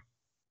year.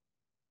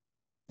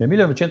 Nel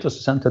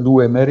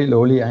 1962 Mary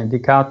Lowley ha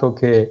indicato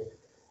che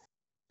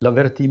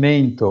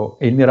l'avvertimento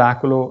e il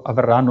miracolo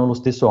avverranno lo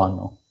stesso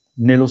anno,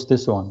 nello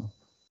stesso anno.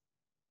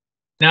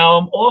 Now,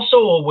 I'm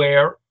also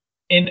aware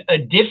in a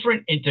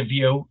different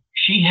interview,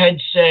 she had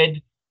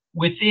said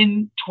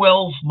within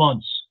 12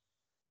 months.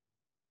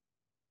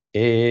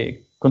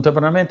 E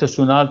contemporaneamente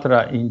su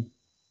un'altra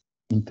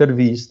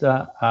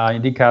intervista ha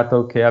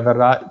indicato che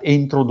avverrà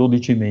entro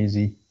 12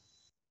 mesi.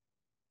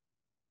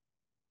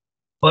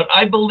 But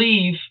I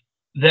believe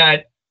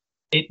that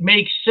it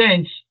makes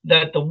sense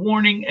that the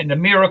warning and the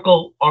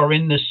miracle are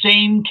in the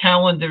same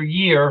calendar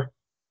year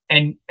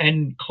and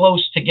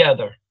close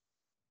together.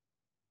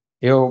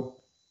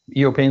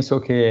 Io penso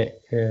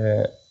che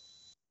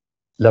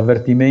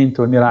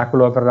l'avvertimento e il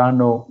miracolo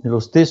avverranno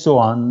nello stesso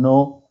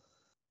anno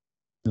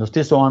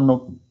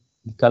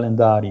di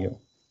calendario.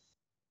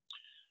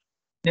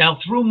 Now,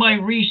 through my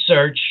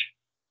research,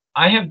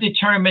 I have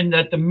determined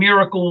that the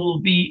miracle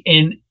will be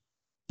in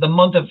the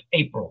month of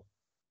April.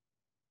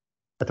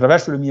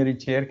 Attraverso le mie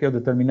ricerche ho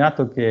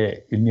determinato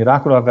che il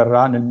miracolo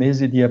avverrà nel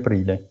mese di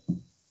aprile.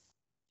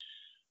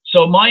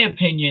 So my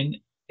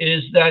opinion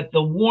is that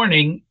the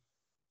warning,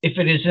 if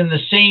it is in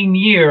the same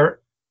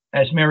year,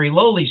 as Mary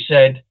Lowley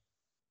said,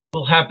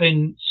 will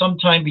happen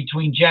sometime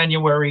between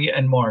January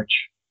and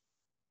March.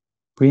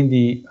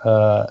 Quindi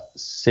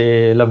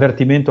se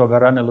l'avvertimento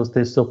avverrà nello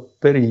stesso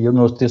periodo,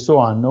 nello stesso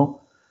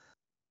anno,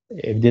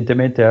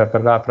 evidentemente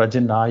avverrà fra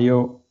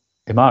gennaio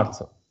e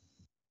marzo.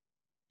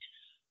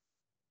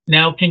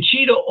 Now,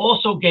 Conchita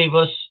also gave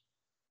us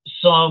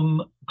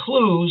some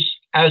clues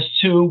as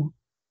to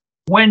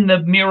when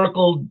the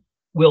miracle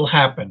will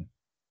happen.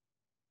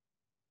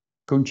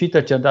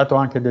 Conchita ci ha dato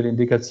anche delle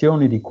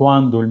indicazioni di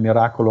quando il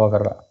miracolo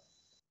avverrà.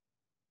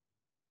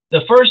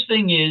 The first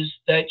thing is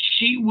that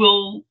she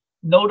will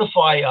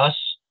notify us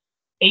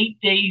 8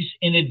 days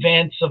in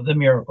advance of the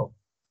miracle.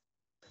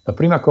 La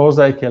prima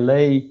cosa è che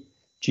lei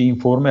ci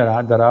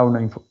informerà, darà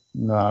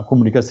una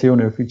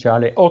comunicazione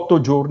ufficiale 8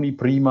 giorni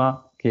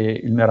prima che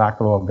il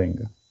miracolo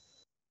avvenga.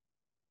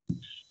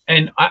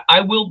 And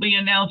I will be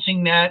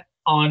announcing that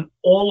on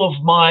all of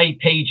my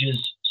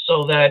pages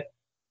so that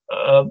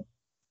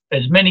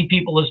as many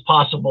people as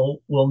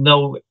possible will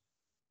know it.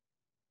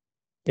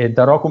 E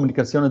darò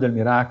comunicazione del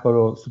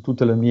miracolo su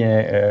tutte le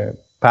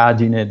mie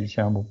pagine,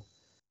 diciamo,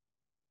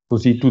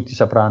 così tutti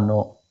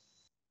sapranno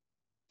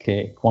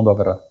che quando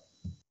avverrà.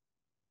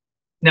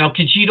 Now,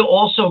 Conchita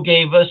also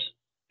gave us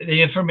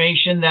the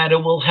information that it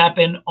will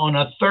happen on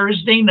a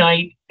Thursday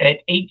night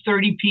at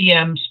 8:30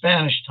 p.m.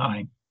 Spanish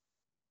time.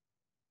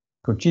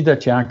 Conchita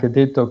ci ha anche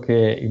detto che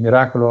il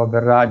miracolo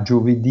avverrà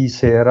giovedì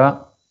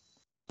sera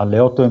alle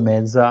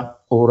 8:30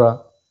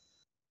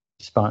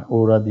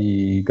 ora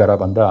di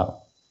Garabandal.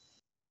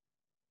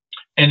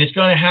 And it's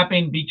going to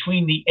happen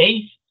between the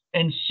 8th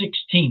and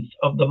 16th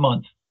of the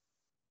month.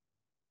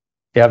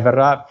 E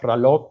avverrà fra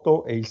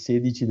l'8 e il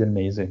 16 del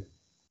mese.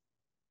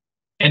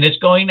 And it's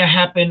going to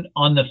happen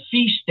on the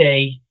feast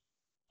day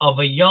of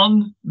a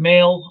young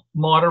male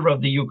martyr of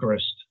the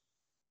Eucharist.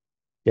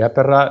 E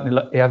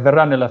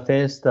avverrà nella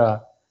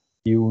festa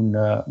di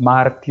un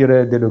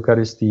martire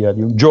dell'Eucaristia,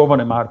 di un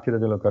giovane martire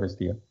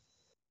dell'Eucaristia.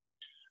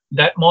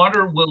 That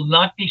martyr will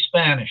not be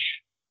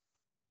Spanish.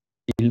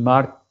 Il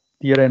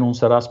martire non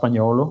sarà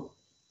spagnolo.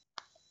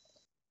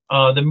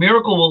 The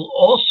miracle will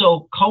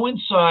also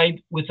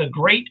coincide with a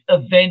great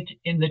event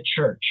in the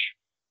church.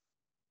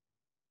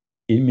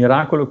 Il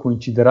miracolo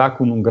coinciderà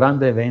con un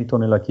grande evento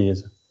nella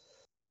Chiesa.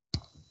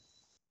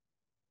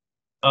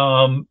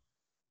 The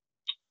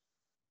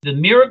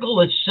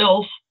miracle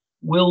itself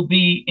will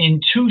be in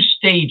 2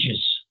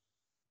 stages.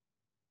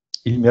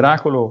 Il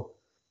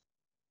miracolo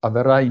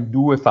avverrà in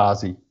 2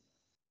 fasi.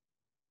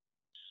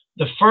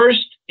 The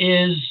first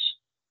is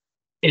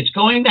it's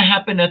going to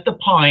happen at the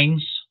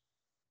Pines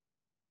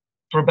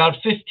for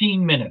about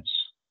 15 minutes.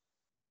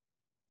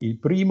 Il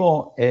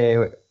primo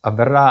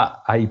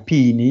avverrà ai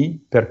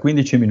Pini per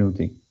 15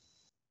 minuti.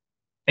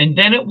 And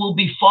then it will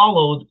be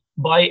followed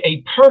by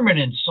a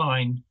permanent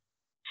sign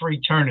for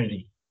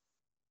eternity.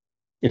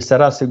 E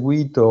sarà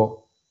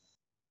seguito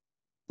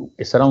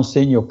e sarà un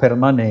segno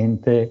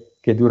permanente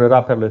che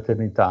durerà per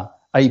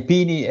l'eternità. Ai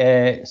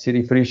Pini si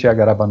riferisce a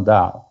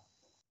Garabandal.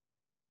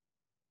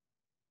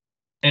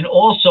 And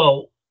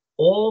also,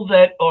 all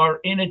that are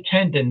in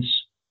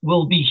attendance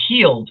will be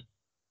healed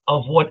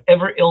of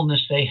whatever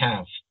illness they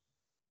have.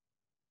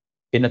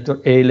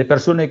 E le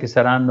persone che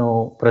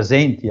saranno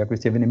presenti a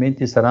questi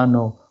avvenimenti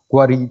saranno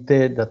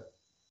guarite da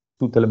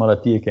tutte le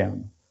malattie che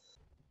hanno.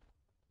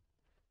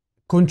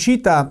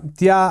 Conchita,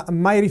 ti ha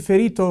mai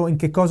riferito in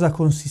che cosa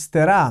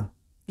consisterà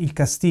il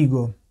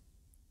castigo?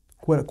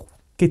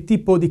 Che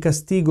tipo di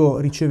castigo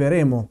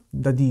riceveremo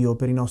da Dio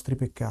per i nostri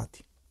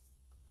peccati?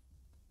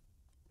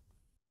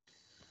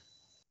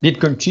 Did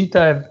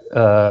Conchita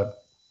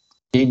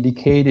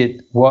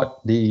indicated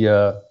what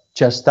the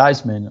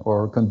chastisement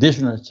or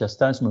conditional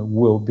chastisement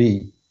will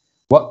be?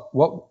 What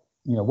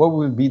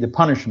will be the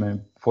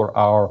punishment for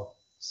our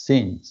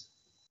sins?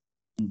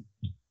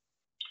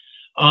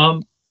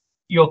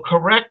 you're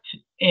correct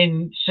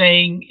in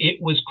saying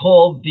it was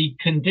called the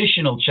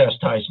conditional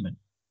chastisement.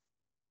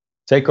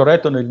 Sei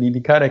corretto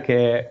nell'indicare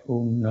che è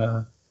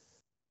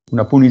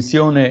una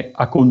punizione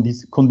a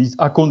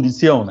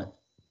condizione.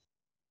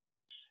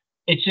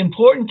 It's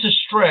important to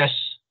stress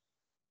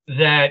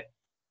that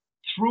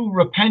through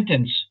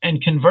repentance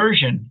and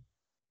conversion,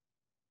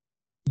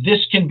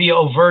 this can be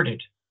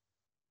averted.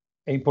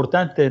 È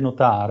importante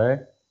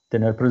notare,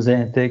 tenere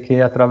presente,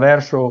 che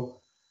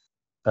attraverso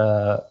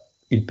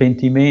il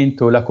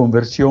pentimento e la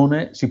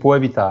conversione si può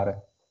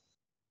evitare.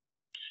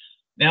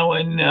 Now,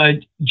 in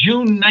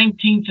June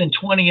 19th and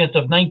 20th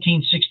of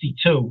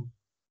 1962,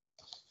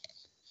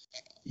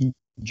 in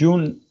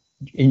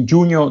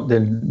giugno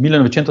del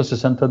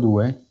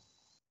 1962,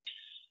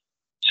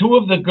 two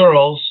of the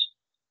girls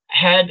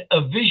had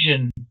a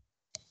vision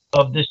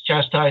of this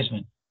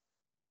chastisement.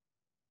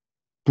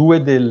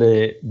 due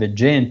delle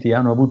veggenti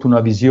hanno avuto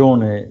una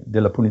visione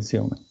della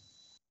punizione.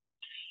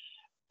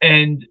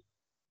 And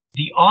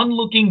the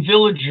onlooking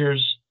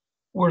villagers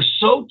were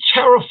so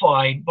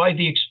terrified by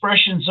the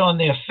expressions on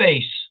their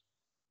face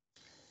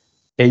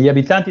E gli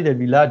abitanti del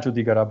villaggio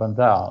di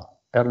Garabandal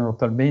erano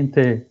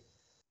talmente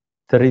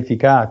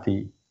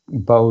terrificati,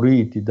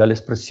 impauriti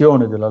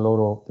dall'espressione del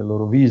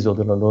loro viso,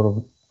 della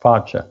loro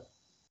faccia,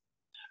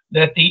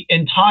 that the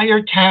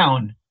entire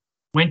town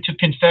went to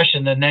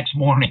confession the next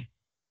morning.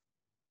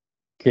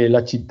 che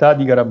la città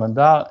di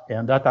Garabandal è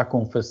andata a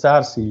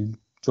confessarsi il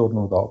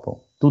giorno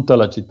dopo. Tutta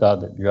la città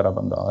di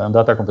Garabandal è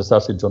andata a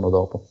confessarsi il giorno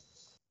dopo.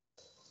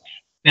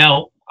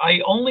 Now, I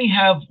only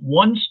have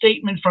one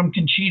statement from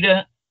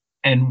Conchita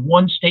and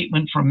one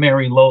statement from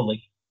Mary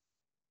Lowley.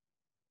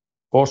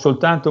 Ho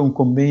soltanto un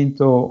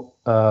commento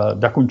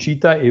da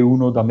Conchita e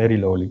uno da Mary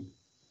Lowley.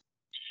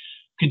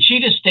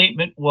 Conchita's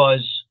statement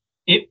was,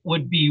 it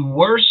would be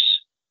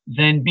worse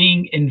than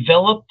being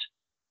enveloped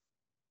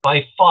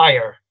by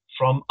fire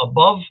from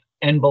above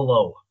and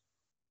below.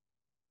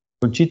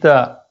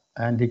 Conchita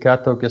ha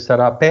indicato che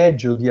sarà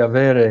peggio di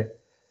avere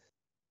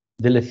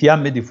delle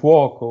fiamme di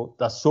fuoco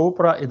da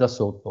sopra e da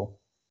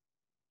sotto.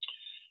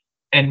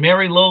 And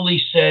Mary Lowley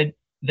said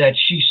that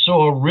she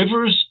saw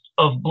rivers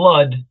of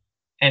blood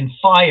and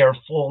fire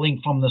falling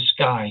from the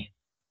sky.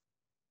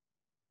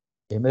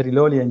 E Mary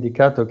Lowley ha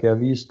indicato che ha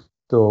visto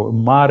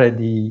un mare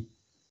di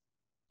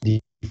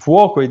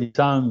fuoco e di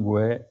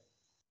sangue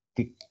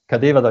che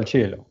cadeva dal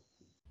cielo.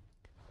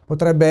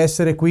 Potrebbe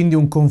essere quindi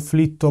un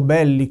conflitto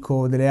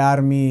bellico delle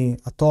armi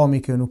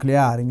atomiche o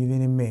nucleari, mi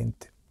viene in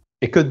mente.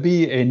 It could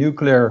be a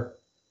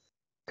nuclear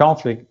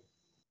conflict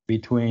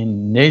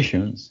between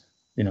nations.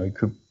 You know, it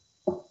could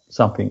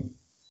something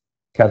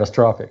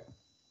catastrophic.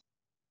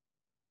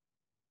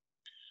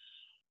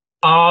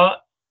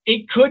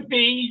 It could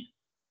be,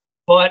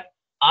 but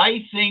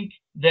I think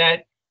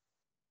that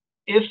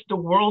if the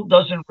world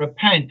doesn't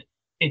repent,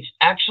 it's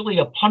actually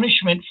a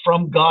punishment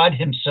from God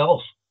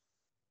himself.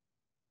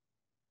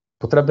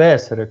 Potrebbe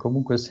essere,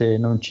 comunque, se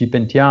non ci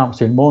pentiamo,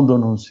 se il mondo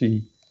non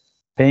si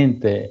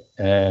pente,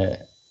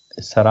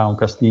 sarà un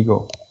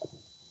castigo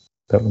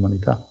per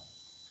l'umanità.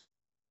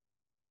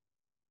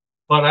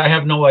 But I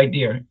have no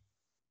idea.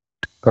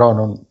 Però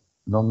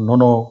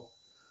non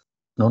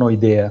ho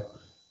idea.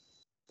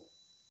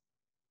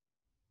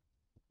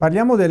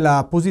 Parliamo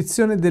della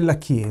posizione della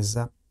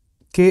Chiesa,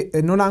 che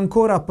non ha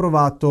ancora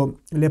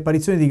approvato le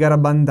apparizioni di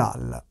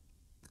Garabandal.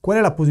 Qual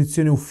è la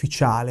posizione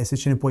ufficiale, se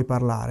ce ne puoi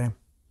parlare?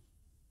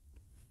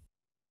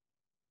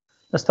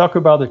 Let's talk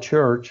about the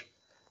church.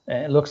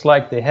 It looks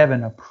like they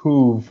haven't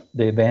approved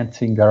the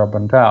events in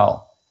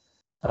Garabandal.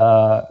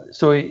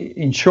 So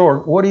in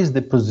short, what is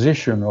the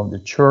position of the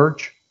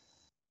church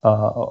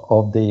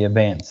of the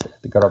events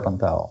at the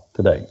Garabandal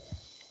today?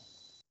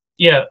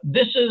 Yeah,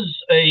 this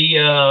is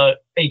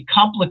a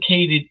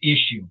complicated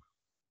issue.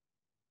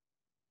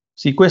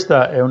 Sì,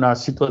 questa è una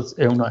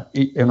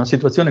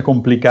situazione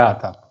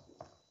complicata.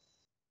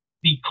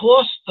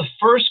 Because the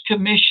first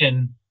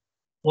commission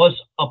was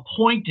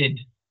appointed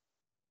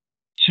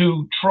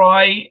to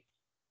try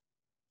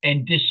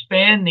and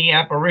disband the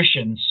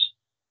apparitions.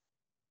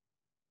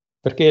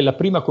 Perché la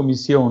prima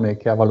commissione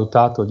che ha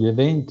valutato gli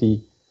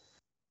eventi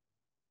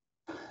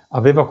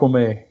aveva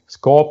come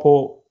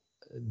scopo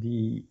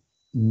di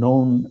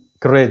non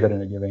credere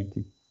negli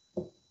eventi.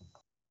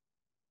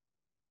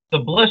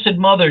 The Blessed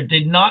Mother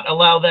did not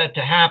allow that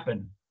to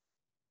happen.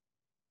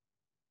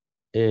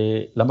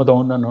 E la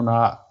Madonna non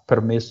ha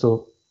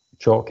permesso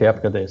ciò che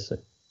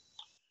accadesse.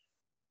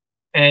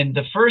 And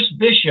the first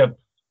bishop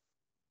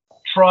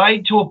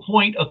tried to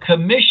appoint a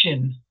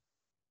commission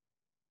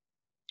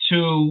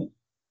to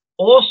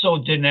also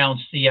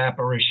denounce the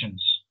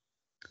apparitions.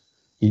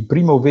 Il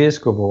primo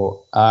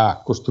vescovo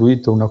ha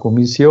costruito una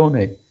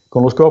commissione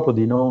con lo scopo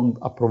di non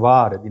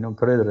approvare, di non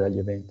credere agli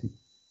eventi.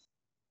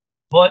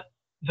 But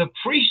the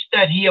priest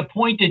that he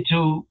appointed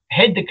to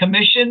head the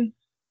commission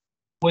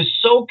was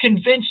so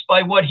convinced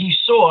by what he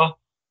saw,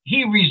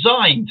 he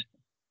resigned.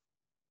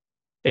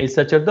 E il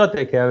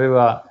sacerdote che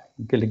aveva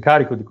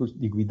l'incarico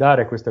di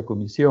guidare questa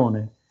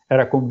commissione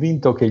era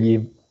convinto che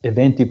gli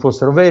eventi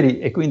fossero veri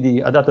e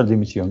quindi ha dato le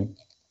dimissioni.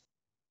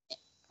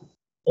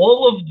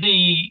 all of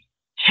the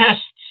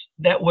tests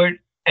that were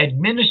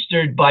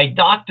administered by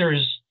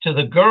doctors to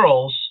the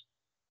girls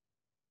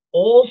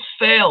all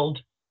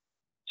failed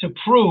to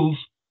prove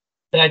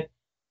that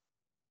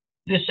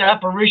this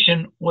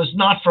apparition was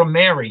not from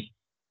Mary.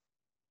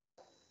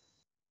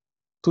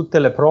 Tutte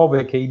le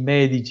prove che i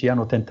medici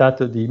hanno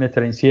tentato di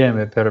mettere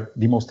insieme per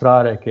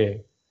dimostrare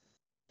che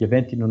gli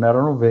eventi non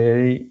erano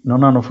veri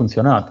non hanno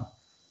funzionato.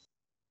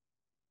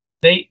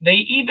 They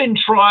even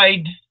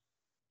tried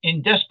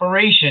in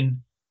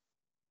desperation,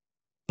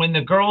 when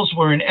the girls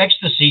were in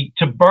ecstasy,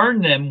 to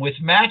burn them with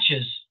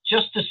matches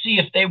just to see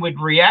if they would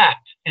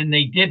react, and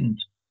they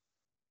didn't.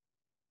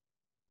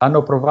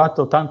 Hanno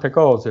provato tante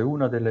cose,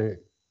 una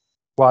delle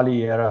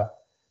quali era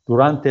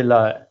durante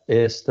la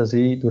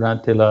estasi,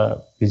 durante la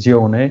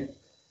visione,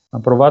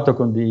 hanno provato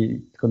con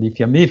dei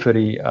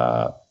fiammiferi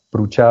a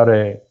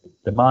bruciare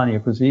le mani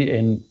e così,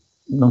 e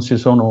non si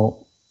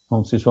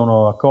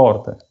sono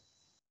accorte.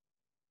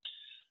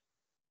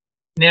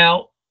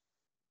 Now,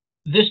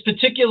 this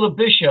particular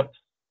bishop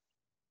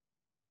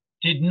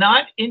did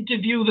not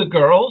interview the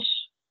girls,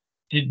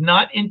 did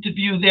not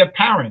interview their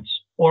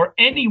parents, or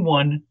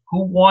anyone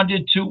who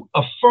wanted to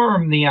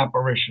affirm the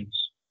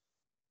apparitions.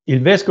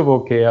 Il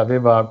vescovo che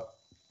aveva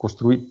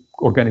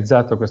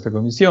organizzato questa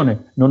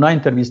commissione non ha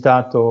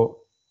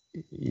intervistato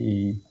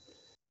i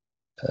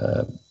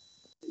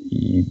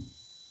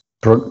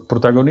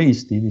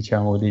protagonisti,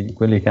 diciamo, di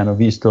quelli che hanno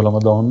visto la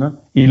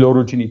Madonna, i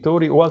loro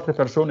genitori o altre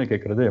persone che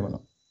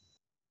credevano.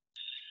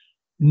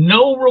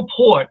 No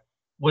report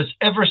was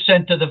ever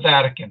sent to the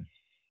Vatican.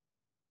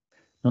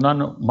 Non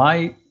hanno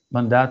mai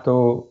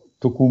mandato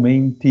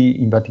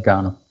documenti in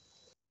Vaticano.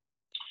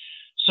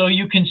 So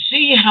you can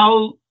see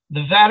how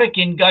the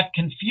Vatican got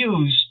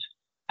confused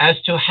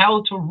as to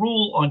how to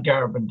rule on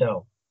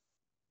Garabandal.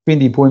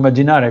 Quindi puoi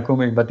immaginare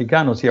come il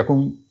Vaticano sia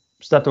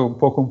stato un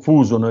po'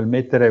 confuso nel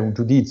mettere un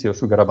giudizio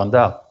su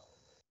Garabandal.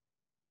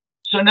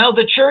 So now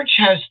the church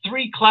has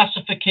 3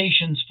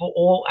 classifications for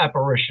all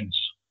apparitions.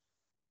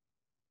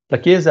 La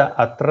Chiesa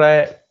ha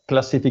 3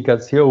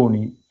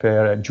 classificazioni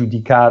per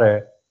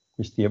giudicare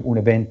un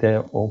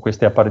evento o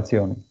queste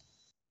apparizioni.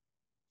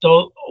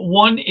 So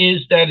one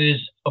is that it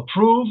is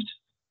approved.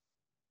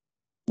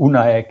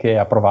 Una è che è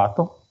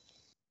approvato.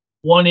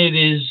 One it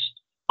is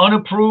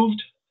unapproved.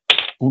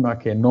 Una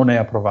che non è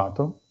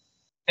approvato.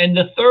 And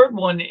the third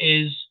one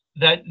is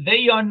that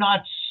they are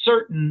not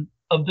certain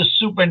of the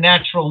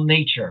supernatural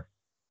nature.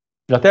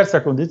 La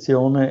terza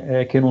condizione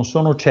è che non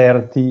sono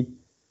certi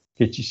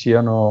che ci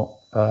siano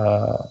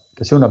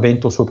che sia un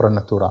evento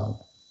soprannaturale.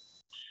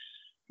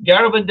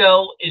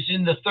 Garabandal is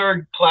in the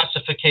third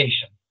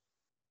classification.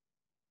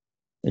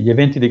 Gli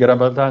eventi di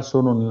Garabandal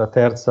sono nella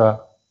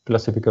terza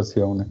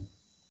classificazione.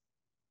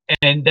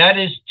 And that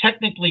is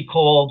technically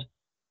called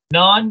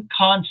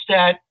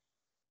non-constat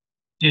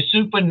the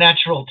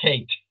supernatural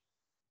take.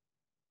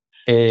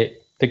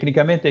 E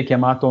tecnicamente è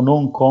chiamato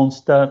non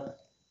constat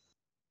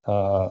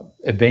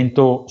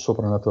evento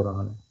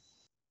soprannaturale.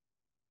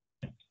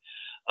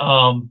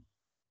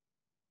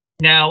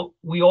 Now,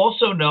 we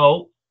also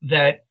know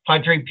that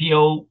Padre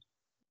Pio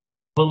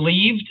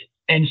believed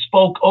and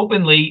spoke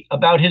openly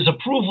about his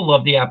approval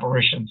of the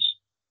apparitions.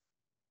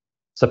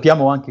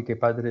 Sappiamo anche che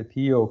Padre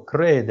Pio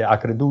ha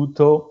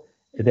creduto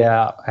ed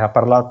ha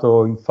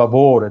parlato in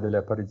favore delle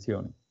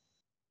apparizioni.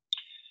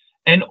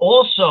 And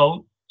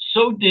also,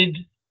 so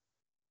did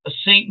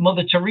Saint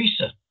Mother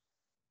Teresa.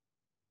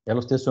 E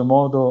allo stesso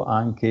modo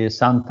anche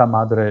Santa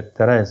Madre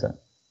Teresa.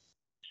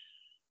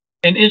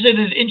 And isn't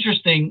it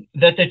interesting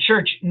that the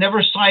church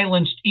never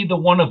silenced either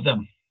one of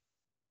them?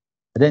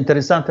 Ed è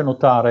interessante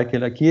notare che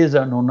la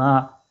Chiesa non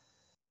ha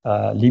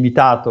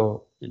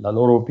limitato la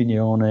loro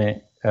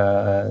opinione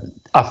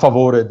a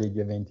favore degli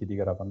eventi di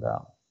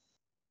Garabandal.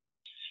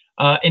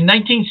 In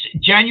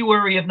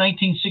January of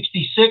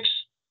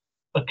 1966,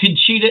 a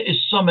Conchita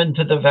is summoned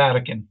to the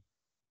Vatican.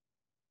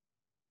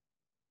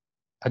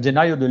 A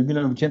gennaio del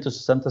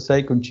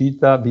 1966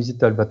 Conchita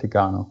visita il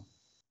Vaticano.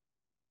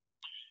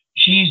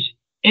 She's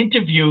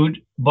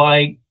interviewed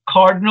by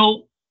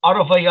Cardinal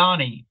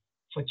Ottaviani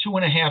for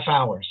 2.5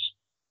 hours.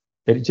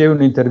 E riceve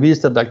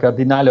un'intervista dal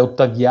cardinale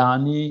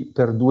Ottaviani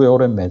per 2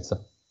 ore e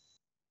mezza.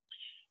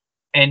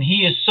 And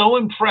he is so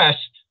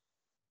impressed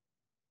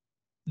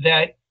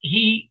that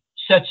he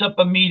sets up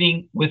a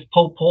meeting with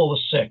Pope Paul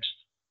VI.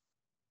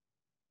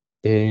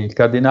 E il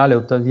cardinale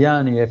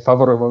Ottaviani è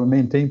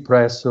favorevolmente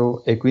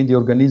impresso e quindi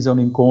organizza un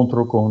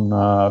incontro con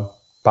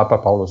Papa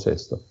Paolo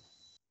VI.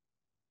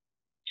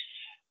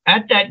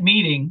 At that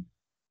meeting,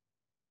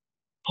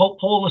 Pope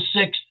Paul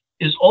VI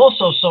is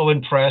also so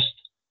impressed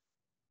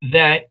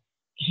that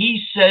he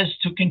says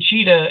to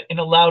Conchita in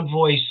a loud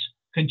voice,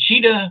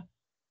 "Conchita,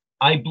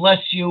 I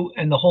bless you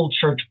and the whole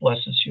church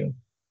blesses you."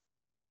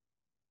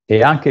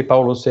 E anche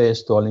Paolo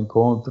VI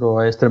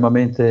all'incontro è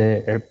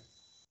estremamente è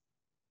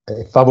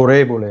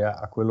favorevole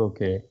a quello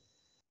che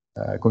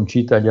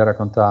Conchita gli ha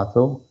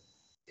raccontato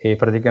e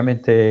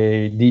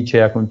praticamente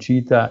dice a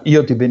Conchita: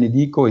 io ti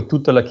benedico e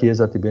tutta la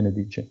Chiesa ti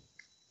benedice.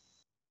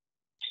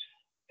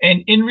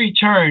 And in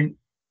return,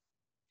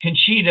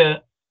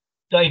 Conchita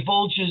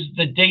divulges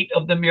the date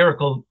of the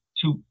miracle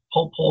to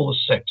Pope Paul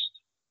VI.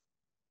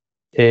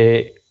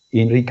 E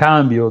in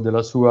ricambio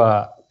della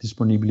sua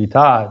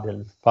disponibilità,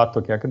 del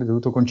fatto che ha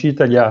creduto,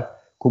 Conchita gli ha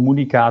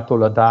comunicato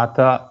la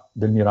data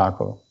del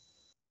miracolo.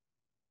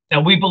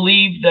 Now we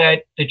believe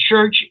that the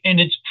church in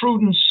its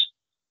prudence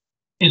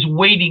is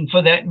waiting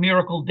for that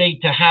miracle date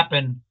to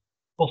happen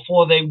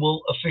before they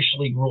will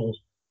officially rule.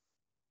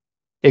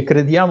 E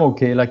crediamo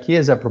che la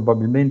Chiesa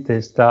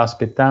probabilmente sta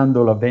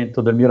aspettando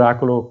l'avvento del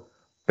miracolo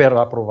per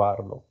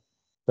approvarlo,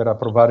 per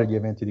approvare gli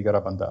eventi di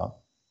Garabandal.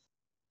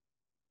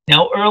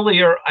 Now,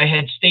 earlier I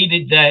had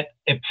stated that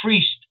a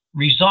priest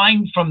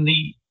resigned from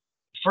the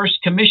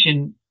first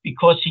commission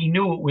because he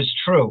knew it was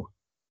true.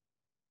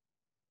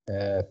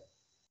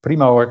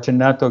 Prima ho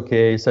accennato che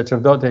il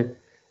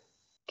sacerdote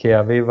che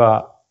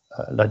aveva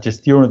la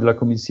gestione della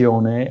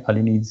commissione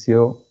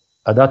all'inizio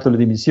ha dato le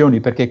dimissioni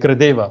perché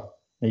credeva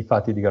nei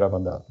fatti di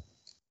Garabandal.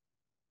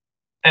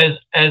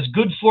 As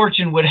good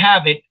fortune would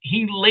have it,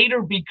 he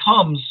later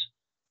becomes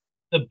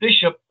the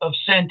Bishop of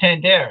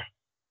Santander.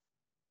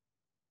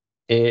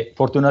 E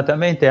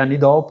fortunatamente anni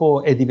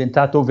dopo è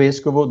diventato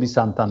vescovo di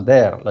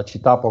Santander, la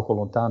città poco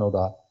lontano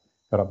da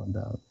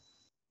Garabandal.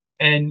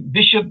 And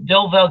Bishop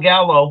Del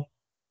Valgallo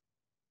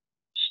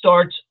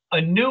starts a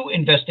new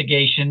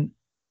investigation,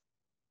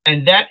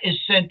 and that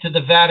is sent to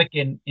the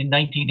Vatican in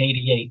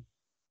 1988.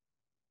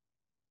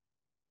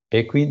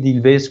 E quindi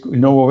il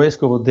nuovo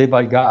vescovo De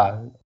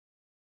Valgallo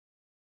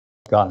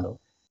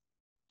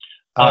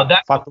ha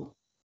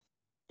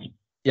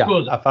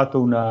fatto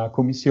una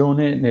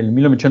commissione nel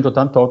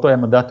 1988 e ha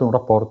mandato un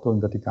rapporto in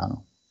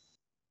Vaticano.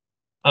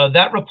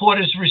 That report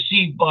is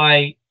received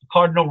by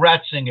Cardinal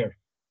Ratzinger.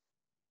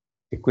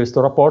 E questo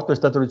rapporto è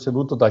stato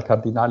ricevuto dal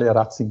cardinale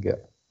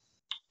Ratzinger.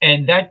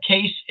 And that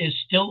case is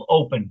still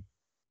open.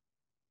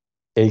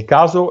 E il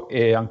caso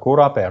è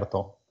ancora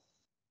aperto.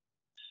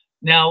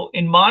 Now,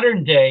 in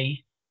modern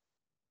day,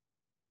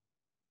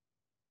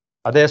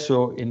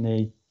 adesso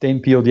nei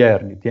tempi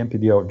odierni, tempi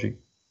di oggi,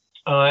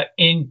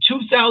 in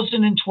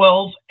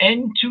 2012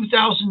 and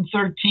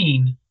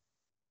 2013,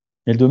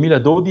 nel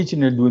 2012 e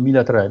nel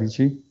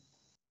 2013,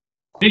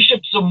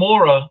 Bishop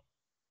Zamora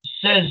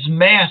says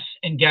Mass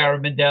in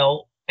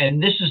Garabandal,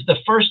 and this is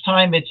the first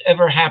time it's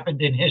ever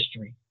happened in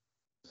history.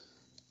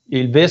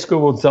 Il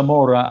vescovo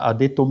Zamora ha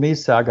detto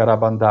messa a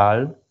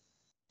Garabandal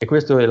e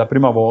questa è la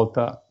prima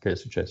volta che è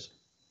successo.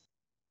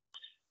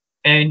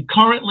 And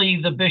currently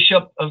the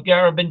Bishop of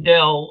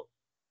Garabandal,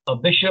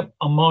 Bishop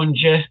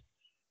Amonje,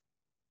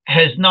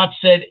 has not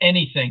said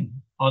anything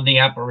on the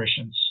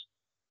apparitions.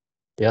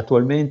 E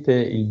attualmente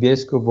il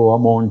vescovo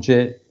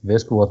Amonge, il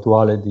vescovo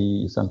attuale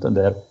di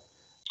Santander,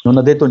 non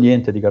ha detto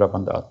niente di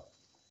Garabandal.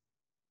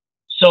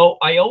 So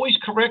I always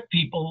correct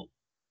people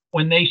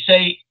when they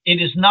say it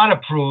is not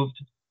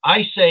approved.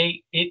 I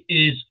say it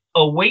is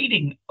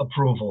awaiting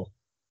approval.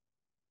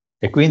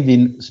 E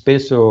quindi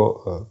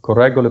spesso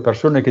correggo le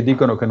persone che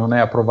dicono che non è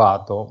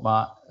approvato,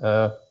 ma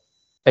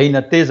è in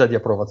attesa di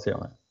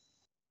approvazione.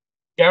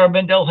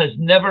 Garabandal has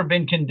never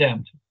been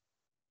condemned.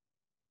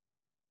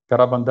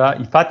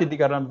 I fatti di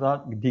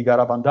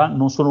Garabandal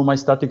non sono mai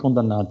stati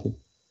condannati.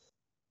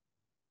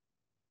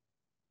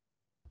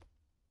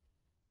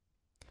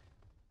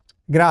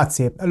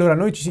 Grazie. Allora,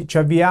 noi ci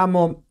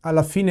avviamo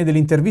alla fine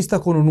dell'intervista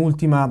con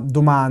un'ultima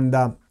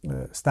domanda.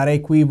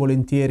 Starei qui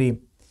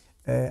volentieri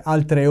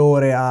altre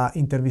ore a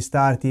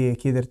intervistarti e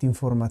chiederti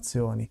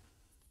informazioni.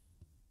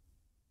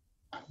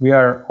 We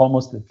are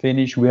almost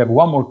finished. We have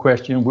one more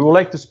question. We would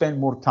like to spend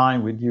more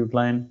time with you,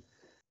 Glenn,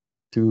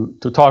 to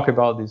talk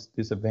about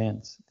these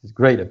events, these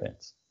great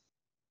events.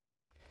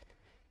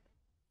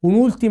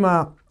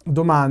 Un'ultima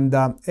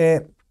domanda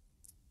è: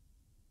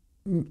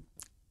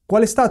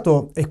 qual è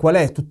stato e qual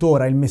è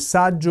tuttora il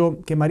messaggio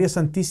che Maria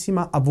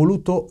Santissima ha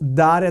voluto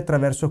dare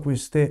attraverso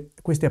queste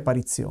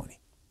apparizioni?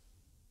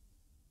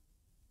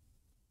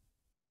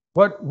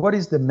 What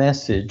is the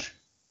message?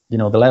 You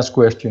know, the last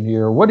question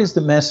here. What is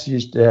the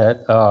message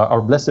that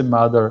our Blessed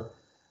Mother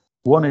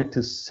wanted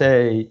to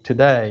say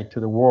today to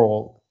the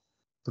world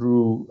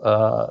through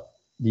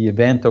the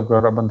event of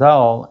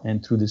Garabandal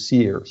and through the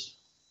seers?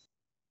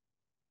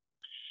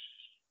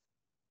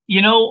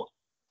 You know,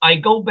 I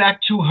go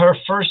back to her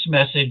first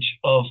message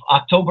of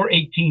October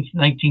 18th,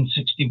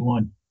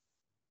 1961.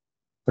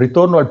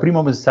 Ritorno al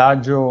primo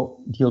messaggio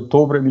di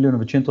ottobre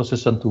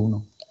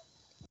 1961.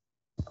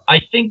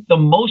 I think the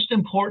most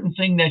important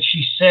thing that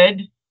she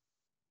said,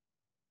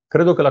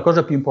 credo che la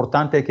cosa più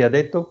importante che ha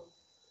detto,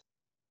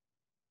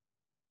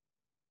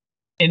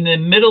 in the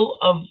middle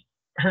of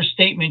her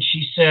statement,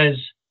 she says,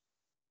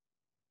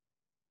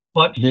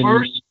 but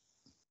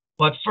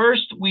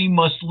first we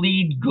must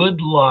lead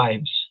good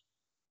lives.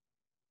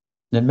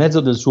 Nel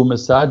mezzo del suo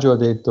messaggio ha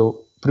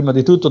detto, prima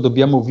di tutto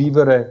dobbiamo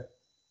vivere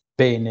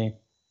bene,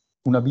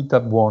 una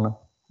vita buona.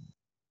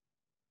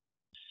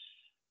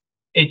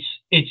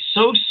 It's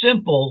so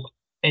simple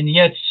and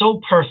yet so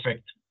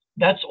perfect.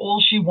 That's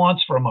all she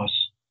wants from us.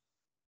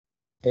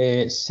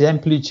 È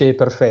semplice e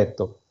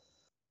perfetto,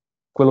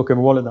 quello che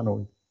vuole da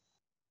noi.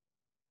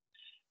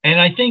 And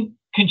I think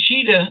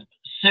Conchita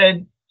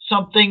said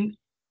something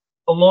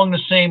along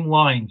the same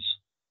lines.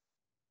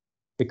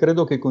 E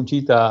credo che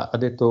Conchita ha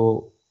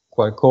detto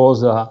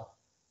qualcosa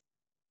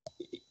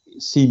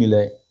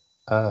simile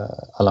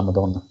alla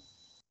Madonna.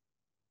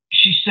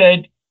 She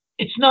said,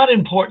 it's not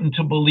important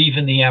to believe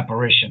in the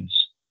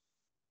apparitions,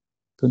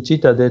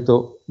 Conchita ha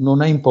detto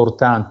non è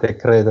importante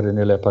credere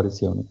nelle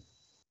apparizioni,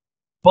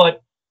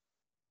 but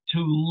to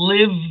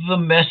live the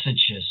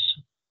messages.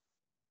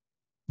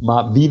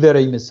 ma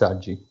vivere i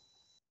messaggi.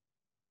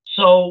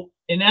 So,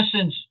 in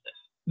essence,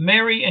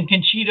 Mary and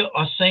Conchita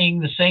are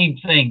saying the same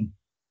thing.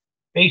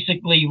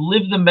 Basically,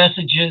 live the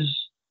messages,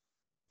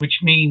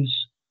 which means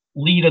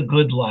lead a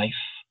good life,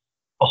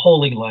 a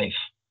holy life.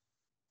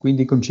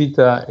 Quindi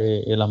Conchita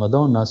e la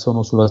Madonna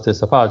sono sulla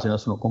stessa pagina,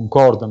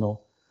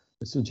 concordano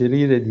nel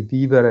suggerire di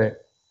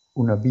vivere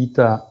una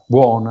vita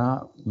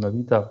buona, una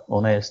vita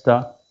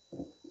onesta.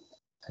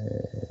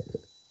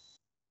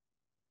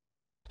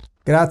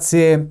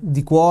 Grazie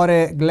di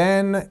cuore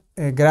Glenn,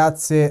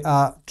 grazie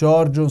a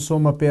Giorgio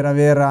insomma per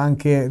aver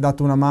anche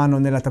dato una mano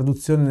nella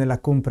traduzione e nella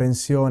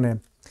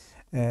comprensione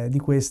di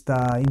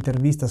questa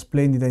intervista,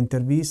 splendida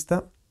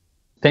intervista.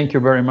 Thank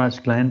you very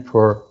much, Glenn,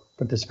 for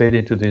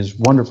participating to this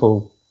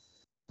wonderful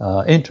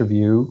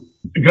interview.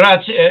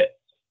 Grazie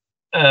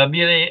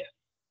mille,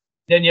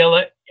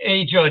 Daniela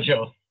e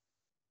Giorgio.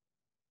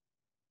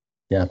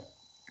 Yeah,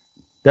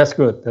 that's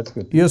good, that's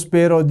good. Io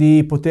spero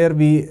di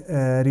potervi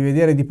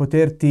rivedere, di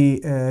poterti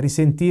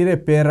risentire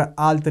per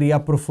altri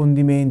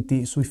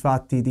approfondimenti sui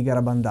fatti di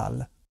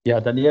Garabandal.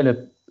 Yeah,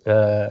 Daniele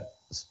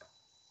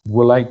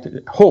would like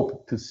to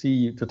hope to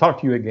see to talk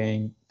to you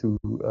again to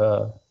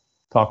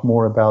talk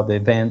more about the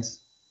events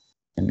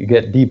and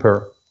get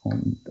deeper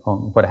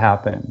on what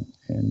happened,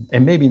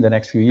 and maybe in the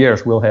next few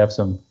years we'll have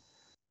some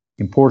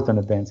important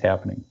events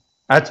happening,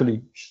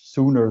 actually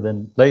sooner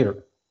than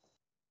later.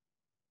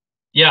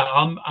 Yeah,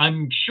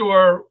 I'm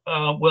sure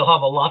we'll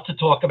have a lot to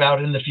talk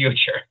about in the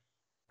future.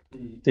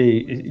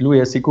 Sì, lui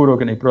è sicuro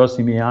che nei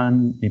prossimi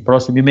anni, nei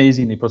prossimi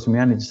mesi, nei prossimi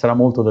anni ci sarà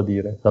molto da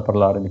dire, da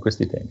parlare di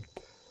questi temi.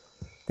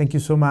 Thank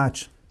you so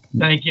much.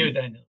 Thank you,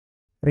 Daniel.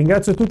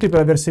 Ringrazio tutti per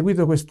aver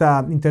seguito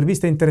questa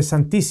intervista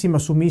interessantissima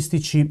su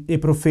Mistici e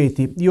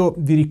Profeti. Io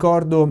vi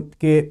ricordo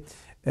che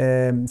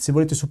se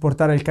volete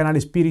supportare il canale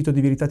Spirito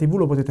di Verità TV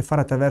lo potete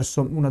fare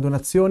attraverso una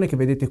donazione che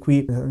vedete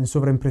qui in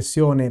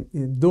sovraimpressione,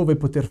 dove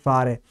poter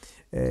fare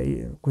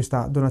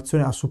questa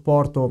donazione a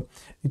supporto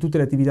di tutte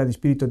le attività di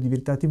Spirito di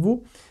Verità TV.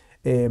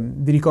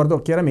 Vi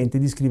ricordo chiaramente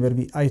di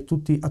iscrivervi a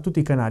tutti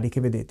i canali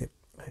che vedete,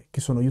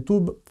 che sono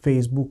YouTube,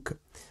 Facebook,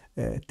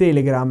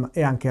 Telegram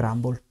e anche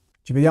Rumble.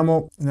 Ci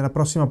vediamo nella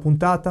prossima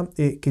puntata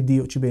e che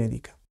Dio ci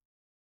benedica.